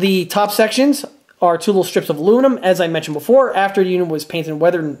 The top sections are two little strips of aluminum. As I mentioned before, after the unit was painted and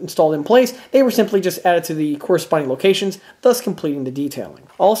weathered and installed in place, they were simply just added to the corresponding locations, thus completing the detailing.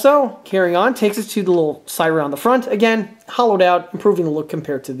 Also, carrying on, takes us to the little siren on the front, again, hollowed out, improving the look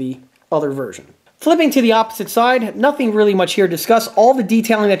compared to the other version. Flipping to the opposite side, nothing really much here to discuss. All the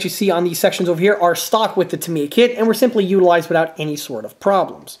detailing that you see on these sections over here are stock with the Tamiya kit and were simply utilized without any sort of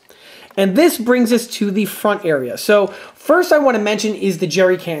problems. And this brings us to the front area. So first I want to mention is the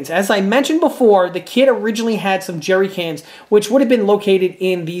jerry cans. As I mentioned before, the kit originally had some jerry cans, which would have been located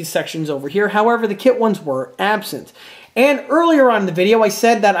in these sections over here. However, the kit ones were absent. And earlier on in the video, I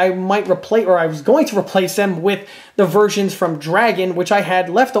said that I might replace, or I was going to replace them with the versions from Dragon, which I had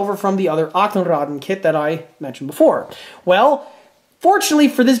left over from the other Achtenraden kit that I mentioned before. Well, fortunately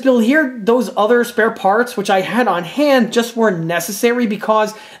for this build here, those other spare parts which I had on hand just weren't necessary,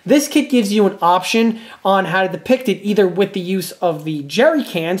 because this kit gives you an option on how to depict it, either with the use of the jerry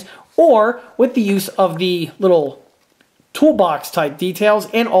cans or with the use of the little toolbox type details,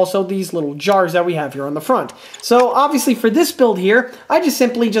 and also these little jars that we have here on the front. So obviously for this build here, I just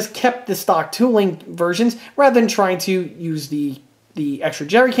simply kept the stock tooling versions rather than trying to use the extra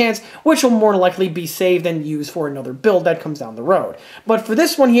jerry cans, which will more likely be saved and used for another build that comes down the road. But for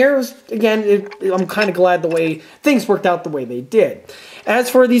this one here, I'm kind of glad the way things worked out the way they did. As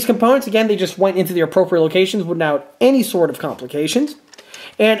for these components, again, they just went into the appropriate locations without any sort of complications.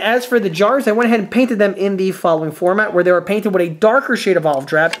 And as for the jars, I went ahead and painted them in the following format, where they were painted with a darker shade of I'm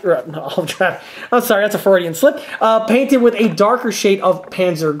sorry, that's a Freudian slip. Painted with a darker shade of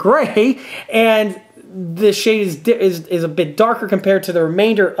Panzer Gray, and the shade is a bit darker compared to the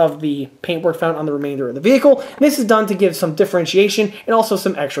remainder of the paintwork found on the remainder of the vehicle. This is done to give some differentiation and also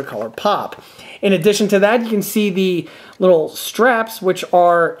some extra color pop. In addition to that, you can see the little straps, which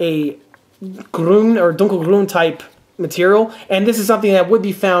are a grün or dunkelgrün type material, and this is something that would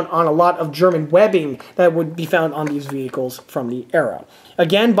be found on a lot of German webbing that would be found on these vehicles from the era.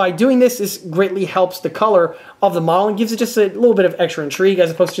 Again, by doing this, this greatly helps the color of the model and gives it just a little bit of extra intrigue as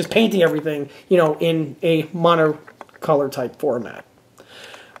opposed to just painting everything, in a monocolor type format.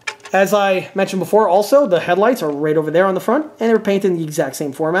 As I mentioned before, also, the headlights are right over there on the front, and they're painted in the exact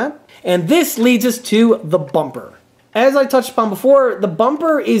same format. And this leads us to the bumper. As I touched upon before, the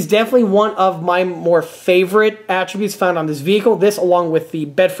bumper is definitely one of my more favorite attributes found on this vehicle. This, along with the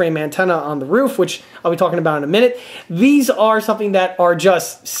bed frame antenna on the roof, which I'll be talking about in a minute. These are something that are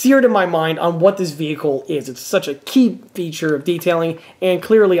just seared in my mind on what this vehicle is. It's such a key feature of detailing, and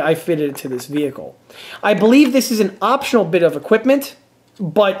clearly I fitted it to this vehicle. I believe this is an optional bit of equipment,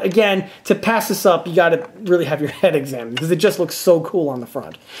 but again, to pass this up, you gotta really have your head examined because it just looks so cool on the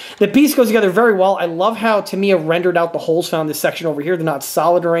front. The piece goes together very well. I love how Tamiya rendered out the holes found in this section over here. They're not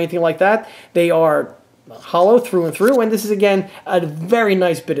solid or anything like that. They are hollow through and through, and this is again a very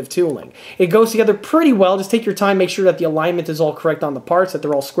nice bit of tooling. It goes together pretty well. Just take your time, make sure that the alignment is all correct on the parts, that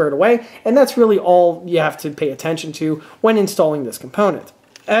they're all squared away, and that's really all you have to pay attention to when installing this component.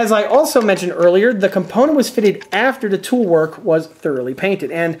 As I also mentioned earlier, the component was fitted after the tool work was thoroughly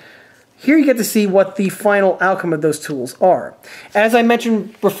painted, and here you get to see what the final outcome of those tools are. As I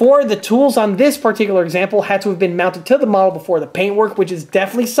mentioned before, the tools on this particular example had to have been mounted to the model before the paintwork, which is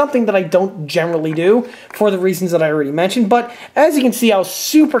definitely something that I don't generally do for the reasons that I already mentioned. But as you can see, I was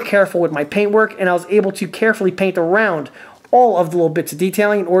super careful with my paintwork, and I was able to carefully paint around all of the little bits of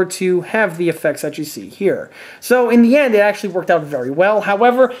detailing in order to have the effects that you see here. So in the end, it actually worked out very well.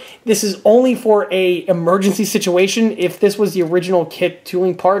 However, this is only for an emergency situation. If this was the original kit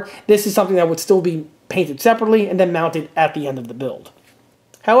tooling part, this is something that would still be painted separately and then mounted at the end of the build.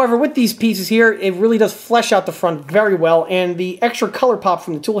 However, with these pieces here, it really does flesh out the front very well, and the extra color pop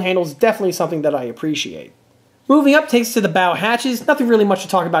from the tool handle is definitely something that I appreciate. Moving up takes to the bow hatches. Nothing really much to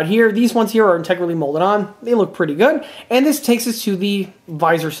talk about here. These ones here are integrally molded on. They look pretty good. And this takes us to the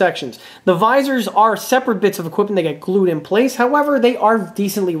visor sections. The visors are separate bits of equipment that get glued in place. However, they are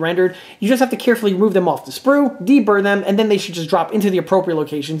decently rendered. You just have to carefully remove them off the sprue, deburr them, and then they should just drop into the appropriate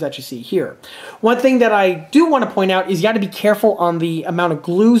locations that you see here. One thing that I do want to point out is you got to be careful on the amount of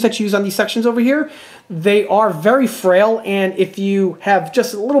glues that you use on these sections over here. They are very frail, and if you have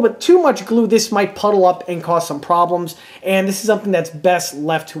just a little bit too much glue, this might puddle up and cause some problems, and this is something that's best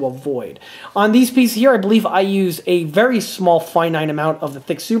left to avoid. On these pieces here, I believe I use a very small finite amount of the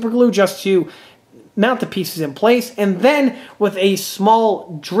thick super glue just to mount the pieces in place, and then with a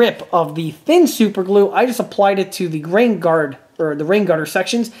small drip of the thin super glue, I just applied it to the rain guard or the rain gutter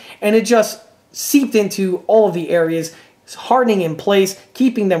sections, and it just seeped into all of the areas, hardening in place,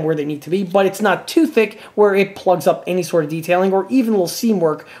 keeping them where they need to be, but it's not too thick where it plugs up any sort of detailing or even little seam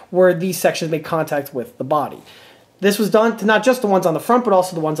work where these sections make contact with the body. This was done to not just the ones on the front, but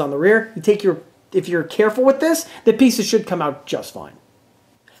also the ones on the rear. If you're careful with this, the pieces should come out just fine.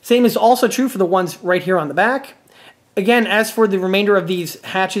 Same is also true for the ones right here on the back. Again, as for the remainder of these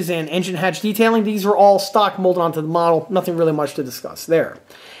hatches and engine hatch detailing, these are all stock molded onto the model. Nothing really much to discuss there.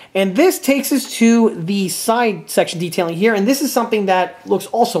 And this takes us to the side section detailing here, and this is something that looks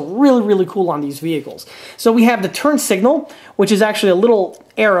also really, really cool on these vehicles. So we have the turn signal, which is actually a little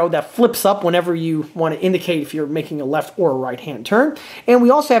arrow that flips up whenever you want to indicate if you're making a left or a right-hand turn. And we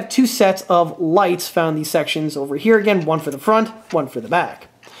also have two sets of lights found in these sections over here. Again, one for the front, one for the back.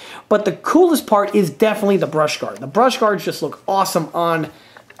 But the coolest part is definitely the brush guard. The brush guards just look awesome on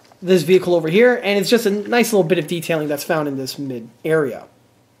this vehicle over here, and it's just a nice little bit of detailing that's found in this mid area.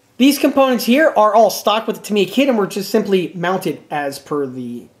 These components here are all stock with the Tamiya kit and were just simply mounted as per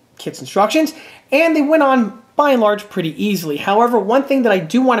the kit's instructions, and they went on by and large pretty easily. However, one thing that I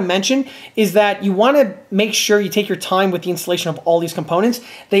do want to mention is that you want to make sure you take your time with the installation of all these components.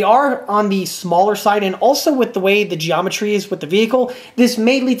 They are on the smaller side, and also with the way the geometry is with the vehicle, this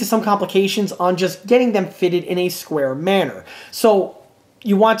may lead to some complications on just getting them fitted in a square manner. So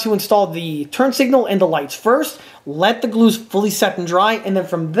you want to install the turn signal and the lights first, let the glues fully set and dry, and then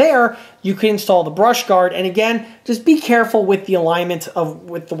from there you can install the brush guard. And again, just be careful with the alignment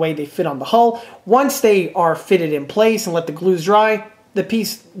with the way they fit on the hull. Once they are fitted in place and let the glues dry, the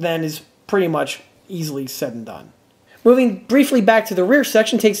piece then is pretty much easily said and done. Moving briefly back to the rear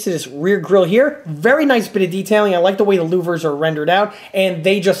section takes to this rear grille here. Very nice bit of detailing. I like the way the louvers are rendered out, and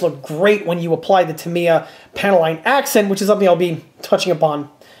they just look great when you apply the Tamiya panel line accent, which is something I'll be touching upon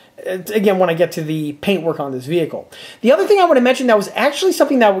again when I get to the paintwork on this vehicle. The other thing I want to mention that was actually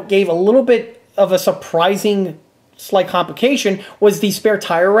something that gave a little bit of a surprising slight complication was the spare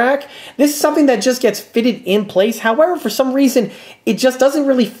tire rack. This is something that just gets fitted in place. However, for some reason, it just doesn't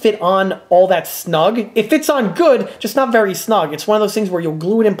really fit on all that snug. It fits on good, just not very snug. It's one of those things where you'll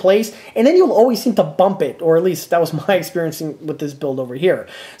glue it in place, and then you'll always seem to bump it, or at least that was my experience with this build over here.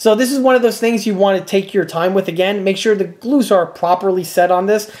 So this is one of those things you want to take your time with. Again, make sure the glues are properly set on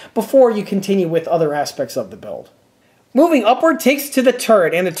this before you continue with other aspects of the build. Moving upward takes to the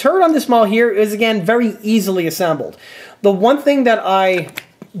turret, and the turret on this model here is, again, very easily assembled. The one thing that I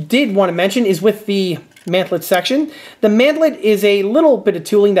did want to mention is with the mantlet section. The mantlet is a little bit of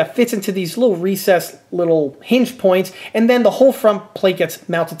tooling that fits into these little recessed little hinge points, and then the whole front plate gets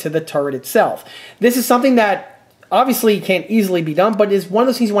mounted to the turret itself. This is something that obviously can't easily be done, but is one of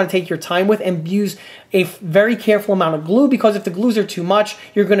those things you want to take your time with and use a very careful amount of glue, because if the glues are too much,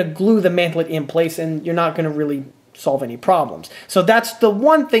 you're going to glue the mantlet in place and you're not going to really solve any problems. So that's the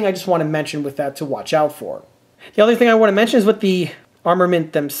one thing I just want to mention with that to watch out for. The other thing I want to mention is with the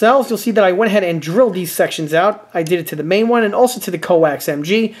armament themselves. You'll see that I went ahead and drilled these sections out. I did it to the main one and also to the coax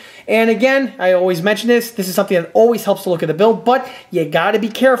MG. And again, I always mention this is something that always helps to look at the build, but you got to be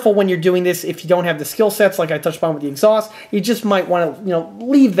careful when you're doing this. If you don't have the skill sets like I touched upon with the exhaust, you just might want to,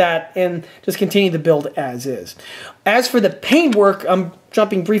 leave that and just continue the build as is. As for the paintwork, I'm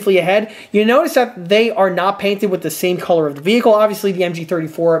jumping briefly ahead. You notice that they are not painted with the same color of the vehicle. Obviously, the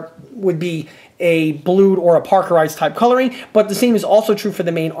MG34 would be a blued or a Parkerized type coloring, but the same is also true for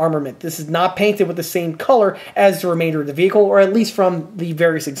the main armament. This is not painted with the same color as the remainder of the vehicle, or at least from the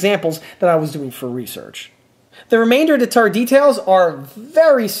various examples that I was doing for research. The remainder of the turret details are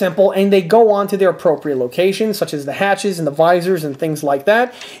very simple, and they go on to their appropriate locations, such as the hatches and the visors and things like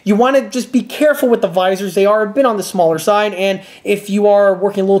that. You want to just be careful with the visors. They are a bit on the smaller side, and if you are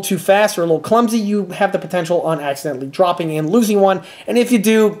working a little too fast or a little clumsy, you have the potential on accidentally dropping and losing one, and if you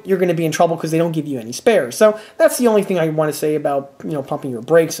do, you're going to be in trouble because they don't give you any spares. So that's the only thing I want to say about, pumping your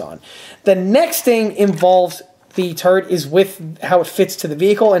brakes on. The next thing involves the turret is with how it fits to the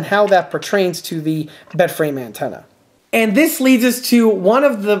vehicle and how that pertains to the bed frame antenna. And this leads us to one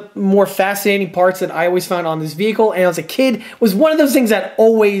of the more fascinating parts that I always found on this vehicle, and as a kid was one of those things that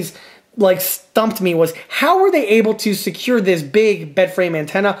always stumped me, was how were they able to secure this big bed frame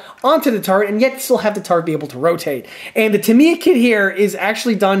antenna onto the turret and yet still have the turret be able to rotate. And the Tamiya kit here is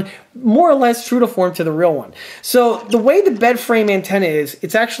actually done more or less true to form to the real one. So the way the bed frame antenna is,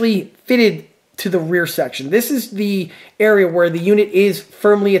 it's actually fitted to the rear section. This is the area where the unit is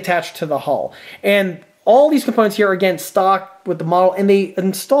firmly attached to the hull. And all these components here are, again, stock with the model, and they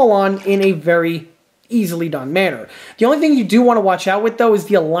install on in a very easily done manner. The only thing you do want to watch out with, though, is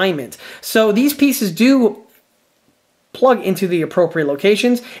the alignment. So these pieces do plug into the appropriate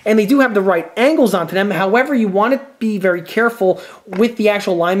locations, and they do have the right angles onto them. However, you want to be very careful with the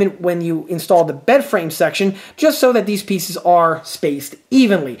actual alignment when you install the bed frame section, just so that these pieces are spaced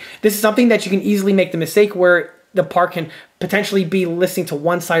evenly. This is something that you can easily make the mistake where the part can potentially be listing to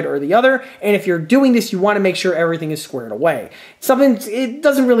one side or the other, and if you're doing this, you want to make sure everything is squared away. It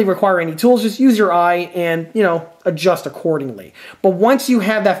doesn't really require any tools, just use your eye and, adjust accordingly. But once you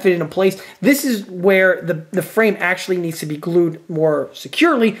have that fitted in place, this is where the frame actually needs to be glued more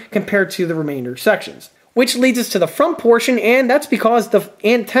securely compared to the remainder sections. Which leads us to the front portion, and that's because the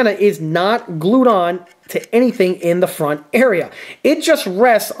antenna is not glued on to anything in the front area. It just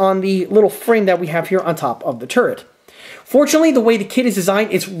rests on the little frame that we have here on top of the turret. Fortunately, the way the kit is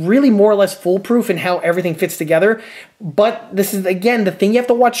designed, it's really more or less foolproof in how everything fits together. But this is, again, the thing you have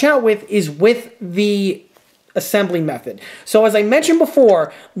to watch out with is with the assembly method. So as I mentioned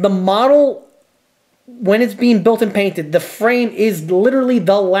before, the model, when it's being built and painted, the frame is literally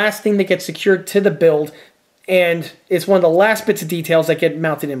the last thing that gets secured to the build, and it's one of the last bits of details that get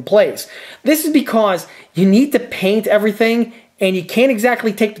mounted in place. This is because you need to paint everything and you can't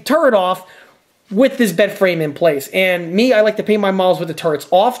exactly take the turret off with this bed frame in place. And me, I like to paint my models with the turrets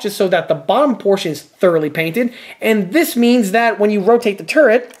off just so that the bottom portion is thoroughly painted. And this means that when you rotate the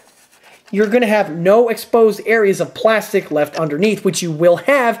turret, you're going to have no exposed areas of plastic left underneath, which you will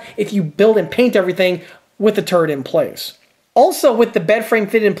have if you build and paint everything with the turret in place. Also, with the bed frame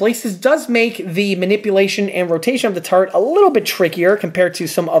fitted in place, this does make the manipulation and rotation of the turret a little bit trickier compared to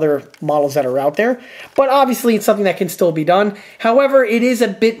some other models that are out there. But obviously, it's something that can still be done. However, it is a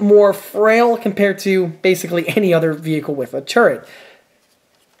bit more frail compared to basically any other vehicle with a turret.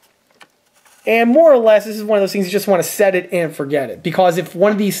 And more or less, this is one of those things you just want to set it and forget it. Because if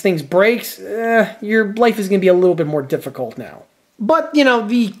one of these things breaks, your life is going to be a little bit more difficult now. But, you know,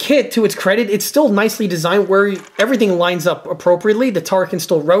 the kit, to its credit, it's still nicely designed where everything lines up appropriately. The turret can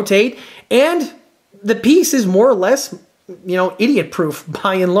still rotate. And the piece is more or less, you know, idiot-proof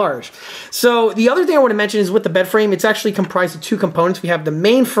by and large. So the other thing I want to mention is with the bed frame, it's actually comprised of two components. We have the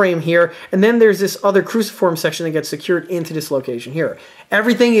main frame here, and then there's this other cruciform section that gets secured into this location here.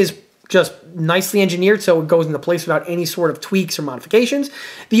 Everything is just nicely engineered so it goes into place without any sort of tweaks or modifications.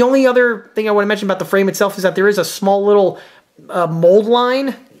 The only other thing I want to mention about the frame itself is that there is a small little mold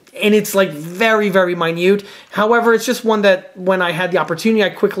line, and it's like very, very minute. However, it's just one that when I had the opportunity, I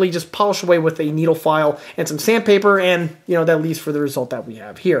quickly just polished away with a needle file and some sandpaper, and you know, that leads for the result that we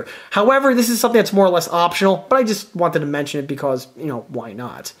have here. However, this is something that's more or less optional, but I just wanted to mention it because, you know, why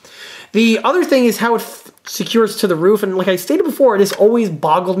not? The other thing is how it secures to the roof, and like I stated before, this always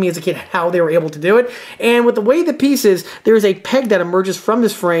boggled me as a kid how they were able to do it. And with the way the piece is, there is a peg that emerges from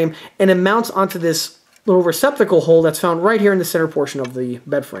this frame, and it mounts onto this little receptacle hole that's found right here in the center portion of the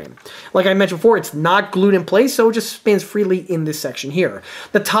bed frame. Like I mentioned before, it's not glued in place, so it just spins freely in this section here.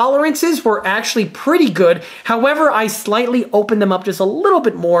 The tolerances were actually pretty good. However, I slightly opened them up just a little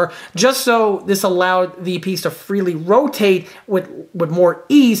bit more, just so this allowed the piece to freely rotate with more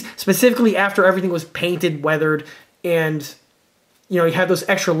ease, specifically after everything was painted, weathered, and you know, you have those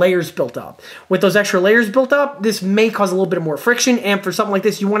extra layers built up. With those extra layers built up, this may cause a little bit more friction, and for something like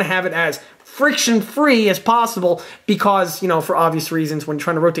this, you want to have it as friction-free as possible because, you know, for obvious reasons, when you're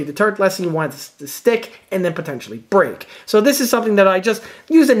trying to rotate the turret lesson, you want it to stick and then potentially break. So this is something that I just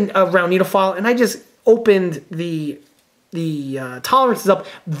used a round needle file, and I just opened the tolerances up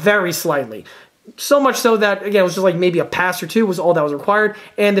very slightly. So much so that, again, it was just like maybe a pass or two was all that was required,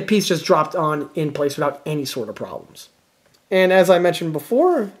 and the piece just dropped on in place without any sort of problems. And as I mentioned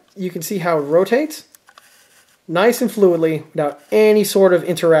before, you can see how it rotates nice and fluidly without any sort of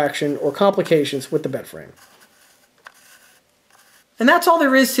interaction or complications with the bed frame. And that's all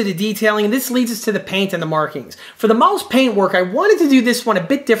there is to the detailing, and this leads us to the paint and the markings. For the model's paint work, I wanted to do this one a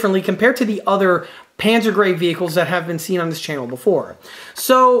bit differently compared to the other Panzer Gray vehicles that have been seen on this channel before.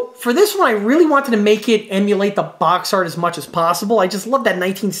 So for this one, I really wanted to make it emulate the box art as much as possible. I just love that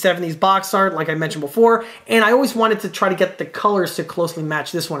 1970s box art, like I mentioned before, and I always wanted to try to get the colors to closely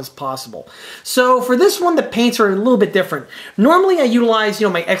match this one as possible. So for this one, the paints are a little bit different. Normally I utilize, you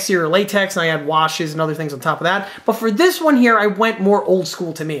know, my exterior latex, and I add washes and other things on top of that, but for this one here, I went more old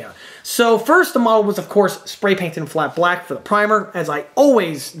school Tamiya. So first, the model was, of course, spray painted in flat black for the primer, as I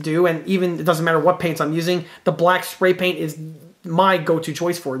always do, and even it doesn't matter what paints I'm using, the black spray paint is my go-to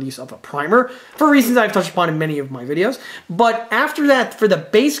choice for the use of a primer, for reasons I've touched upon in many of my videos. But after that, for the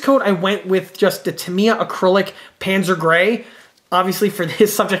base coat, I went with just the Tamiya acrylic Panzer Gray. Obviously, for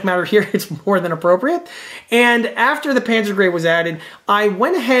this subject matter here, it's more than appropriate. And after the Panzer Gray was added, I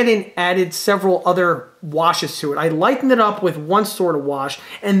went ahead and added several other washes to it. I lightened it up with one sort of wash,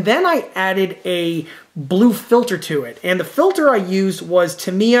 and then I added a blue filter to it. And the filter I used was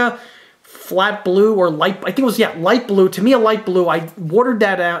Tamiya flat blue, or light, I think it was, yeah, light blue, Tamiya light blue. I watered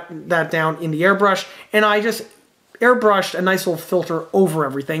that down in the airbrush, and I just airbrushed a nice little filter over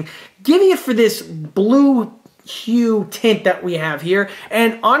everything, giving it for this blue hue tint that we have here.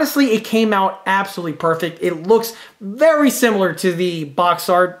 And honestly, it came out absolutely perfect. It looks very similar to the box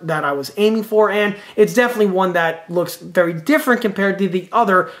art that I was aiming for, and it's definitely one that looks very different compared to the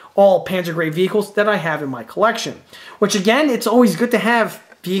other all Panzer Gray vehicles that I have in my collection. Which again, it's always good to have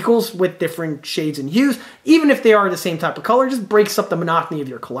vehicles with different shades and hues, even if they are the same type of color. Just breaks up the monotony of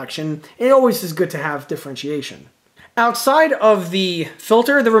your collection. It always is good to have differentiation. Outside of the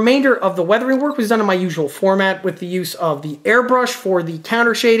filter, the remainder of the weathering work was done in my usual format with the use of the airbrush for the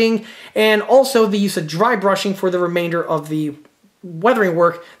counter shading, and also the use of dry brushing for the remainder of the weathering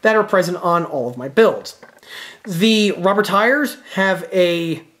work that are present on all of my builds. The rubber tires have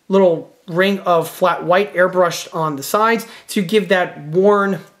a little ring of flat white airbrushed on the sides to give that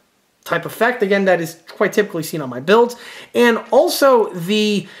worn type effect, again, that is quite typically seen on my builds. And also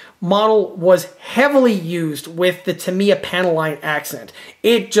the model was heavily used with the Tamiya panel line accent.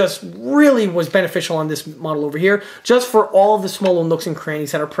 It just really was beneficial on this model over here, just for all of the small little nooks and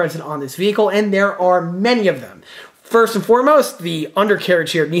crannies that are present on this vehicle, and there are many of them. First and foremost, the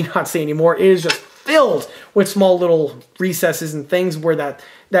undercarriage here, need not say anymore, it is just filled with small little recesses and things where that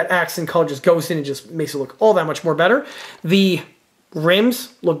accent color just goes in and just makes it look all that much more better. The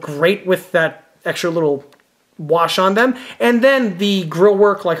rims look great with that extra little wash on them, and then the grille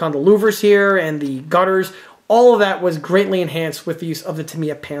work like on the louvers here and the gutters, all of that was greatly enhanced with the use of the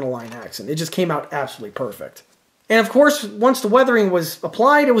Tamiya panel line accent. It just came out absolutely perfect. And of course, once the weathering was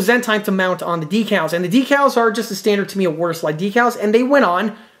applied, it was then time to mount on the decals, and the decals are just the standard Tamiya water slide decals, and they went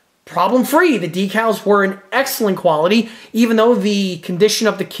on problem-free. The decals were in excellent quality, even though the condition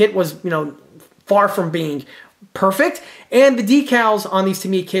of the kit was, far from being perfect, and the decals on these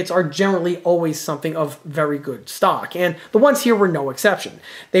Tamiya kits are generally always something of very good stock, and the ones here were no exception.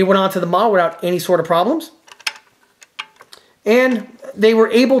 They went onto the model without any sort of problems, and they were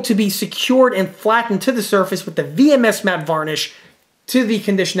able to be secured and flattened to the surface with the VMS matte varnish to the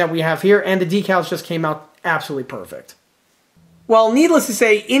condition that we have here, and the decals just came out absolutely perfect. Well, needless to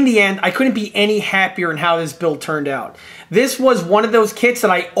say, in the end, I couldn't be any happier in how this build turned out. This was one of those kits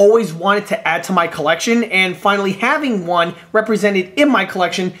that I always wanted to add to my collection, and finally having one represented in my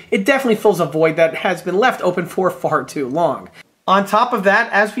collection, it definitely fills a void that has been left open for far too long. On top of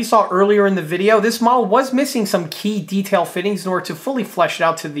that, as we saw earlier in the video, this model was missing some key detail fittings in order to fully flesh it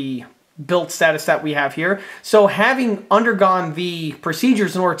out to the build status that we have here. So having undergone the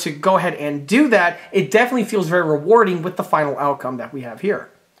procedures in order to go ahead and do that, it definitely feels very rewarding with the final outcome that we have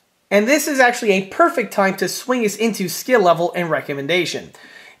here. And this is actually a perfect time to swing us into skill level and recommendation.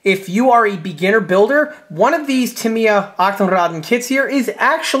 If you are a beginner builder, one of these Tamiya Octanraden kits here is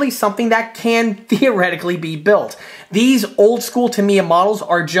actually something that can theoretically be built. These old school Tamiya models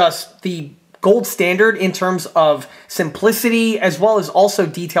are just the gold standard in terms of simplicity as well as also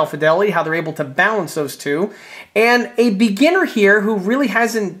detail fidelity, how they're able to balance those two. And a beginner here who really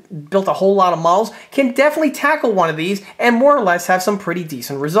hasn't built a whole lot of models can definitely tackle one of these and more or less have some pretty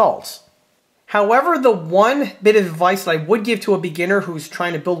decent results. However, the one bit of advice that I would give to a beginner who's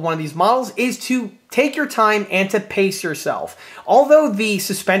trying to build one of these models is to take your time and to pace yourself. Although the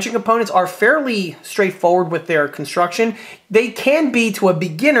suspension components are fairly straightforward with their construction, they can be, to a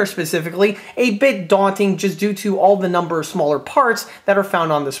beginner specifically, a bit daunting just due to all the number of smaller parts that are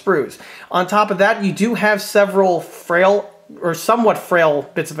found on the sprues. On top of that, you do have several frail or somewhat frail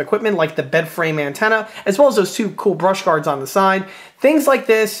bits of equipment like the bed frame antenna, as well as those two cool brush guards on the side. Things like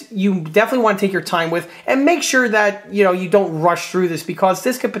this, you definitely want to take your time with and make sure that, you don't rush through this because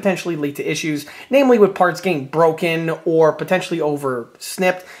this could potentially lead to issues, namely with parts getting broken or potentially over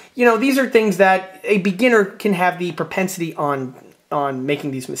snipped. These are things that a beginner can have the propensity on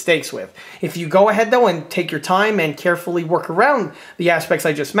making these mistakes with. If you go ahead though and take your time and carefully work around the aspects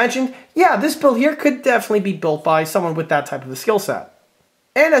I just mentioned, yeah, this build here could definitely be built by someone with that type of a skill set.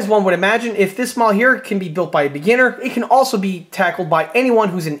 And as one would imagine, if this model here can be built by a beginner, it can also be tackled by anyone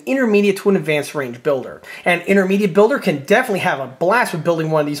who's an intermediate to an advanced range builder. An intermediate builder can definitely have a blast with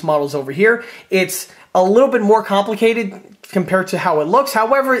building one of these models over here. It's a little bit more complicated compared to how it looks.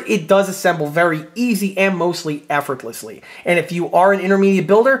 However, it does assemble very easy and mostly effortlessly. And if you are an intermediate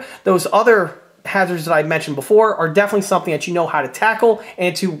builder, those other hazards that I mentioned before are definitely something that you know how to tackle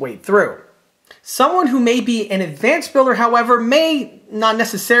and to wade through. Someone who may be an advanced builder, however, may not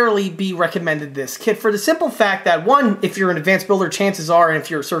necessarily be recommended this kit for the simple fact that, one, if you're an advanced builder, chances are, and if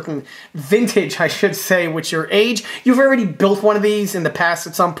you're a certain vintage, I should say, with your age, you've already built one of these in the past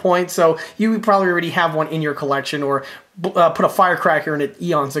at some point, so you probably already have one in your collection or put a firecracker in it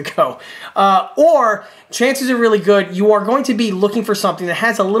eons ago. Or chances are really good you are going to be looking for something that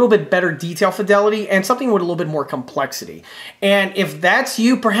has a little bit better detail fidelity and something with a little bit more complexity. And if that's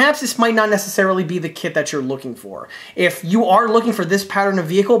you, perhaps this might not necessarily be the kit that you're looking for. If you are looking for this pattern of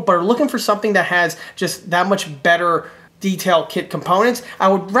vehicle but are looking for something that has just that much better detail kit components, I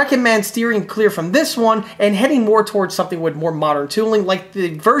would recommend steering clear from this one and heading more towards something with more modern tooling like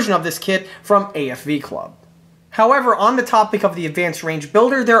the version of this kit from AFV Club. However, on the topic of the advanced range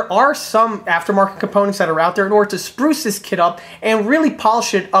builder, there are some aftermarket components that are out there in order to spruce this kit up and really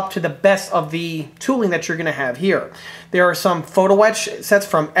polish it up to the best of the tooling that you're going to have here. There are some photo etch sets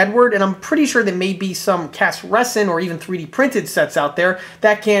from Edward, and I'm pretty sure there may be some cast resin or even 3D printed sets out there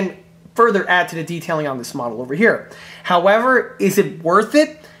that can further add to the detailing on this model over here. However, is it worth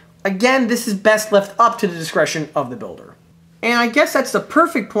it? Again, this is best left up to the discretion of the builder. And I guess that's the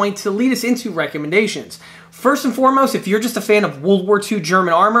perfect point to lead us into recommendations. First and foremost, if you're just a fan of World War II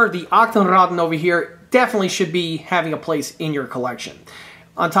German armor, the Octanraden over here definitely should be having a place in your collection.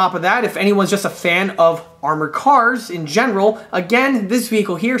 On top of that, if anyone's just a fan of armored cars in general, again, this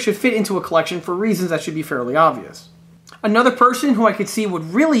vehicle here should fit into a collection for reasons that should be fairly obvious. Another person who I could see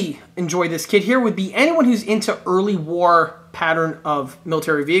would really enjoy this kit here would be anyone who's into early war pattern of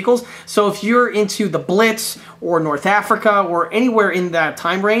military vehicles. So if you're into the Blitz or North Africa or anywhere in that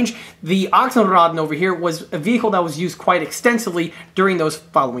time range, the Achsenraden over here was a vehicle that was used quite extensively during those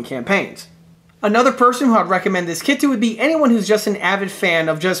following campaigns. Another person who I'd recommend this kit to would be anyone who's just an avid fan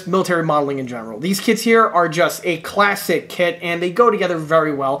of just military modeling in general. These kits here are just a classic kit and they go together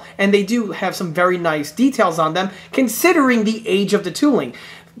very well, and they do have some very nice details on them considering the age of the tooling.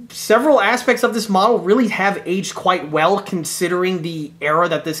 Several aspects of this model really have aged quite well considering the era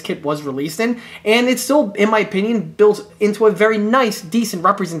that this kit was released in, and it's still, in my opinion, built into a very nice, decent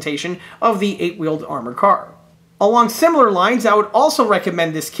representation of the 8-wheeled armored car. Along similar lines, I would also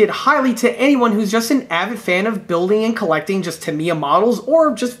recommend this kit highly to anyone who's just an avid fan of building and collecting just Tamiya models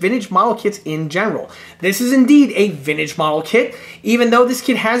or just vintage model kits in general. This is indeed a vintage model kit. Even though this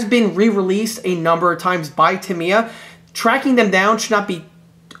kit has been re-released a number of times by Tamiya, tracking them down should not be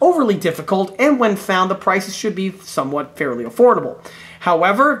overly difficult, and when found, the prices should be somewhat fairly affordable.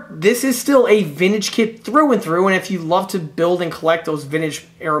 However, this is still a vintage kit through and through, and if you love to build and collect those vintage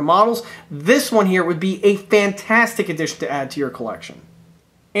era models, this one here would be a fantastic addition to add to your collection.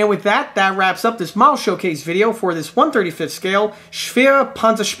 And with that, that wraps up this model showcase video for this 1/35 scale Schwerer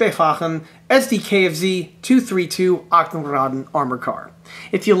Panzerspähwagen Sd.Kfz.232 Schwerer armored car.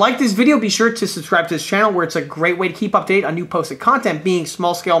 If you like this video, be sure to subscribe to this channel where it's a great way to keep update on new posted content, being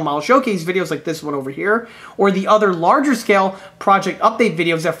small scale model showcase videos like this one over here, or the other larger scale project update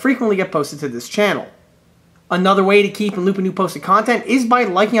videos that frequently get posted to this channel. Another way to keep in loop of new posted content is by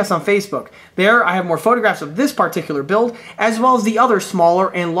liking us on Facebook. There, I have more photographs of this particular build, as well as the other smaller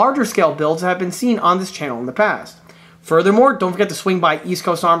and larger scale builds that have been seen on this channel in the past. Furthermore, don't forget to swing by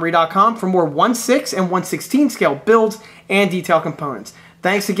eastcoastarmory.com for more 1/6 and 1/16 scale builds and detail components.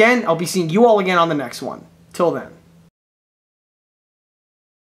 Thanks again. I'll be seeing you all again on the next one. Till then.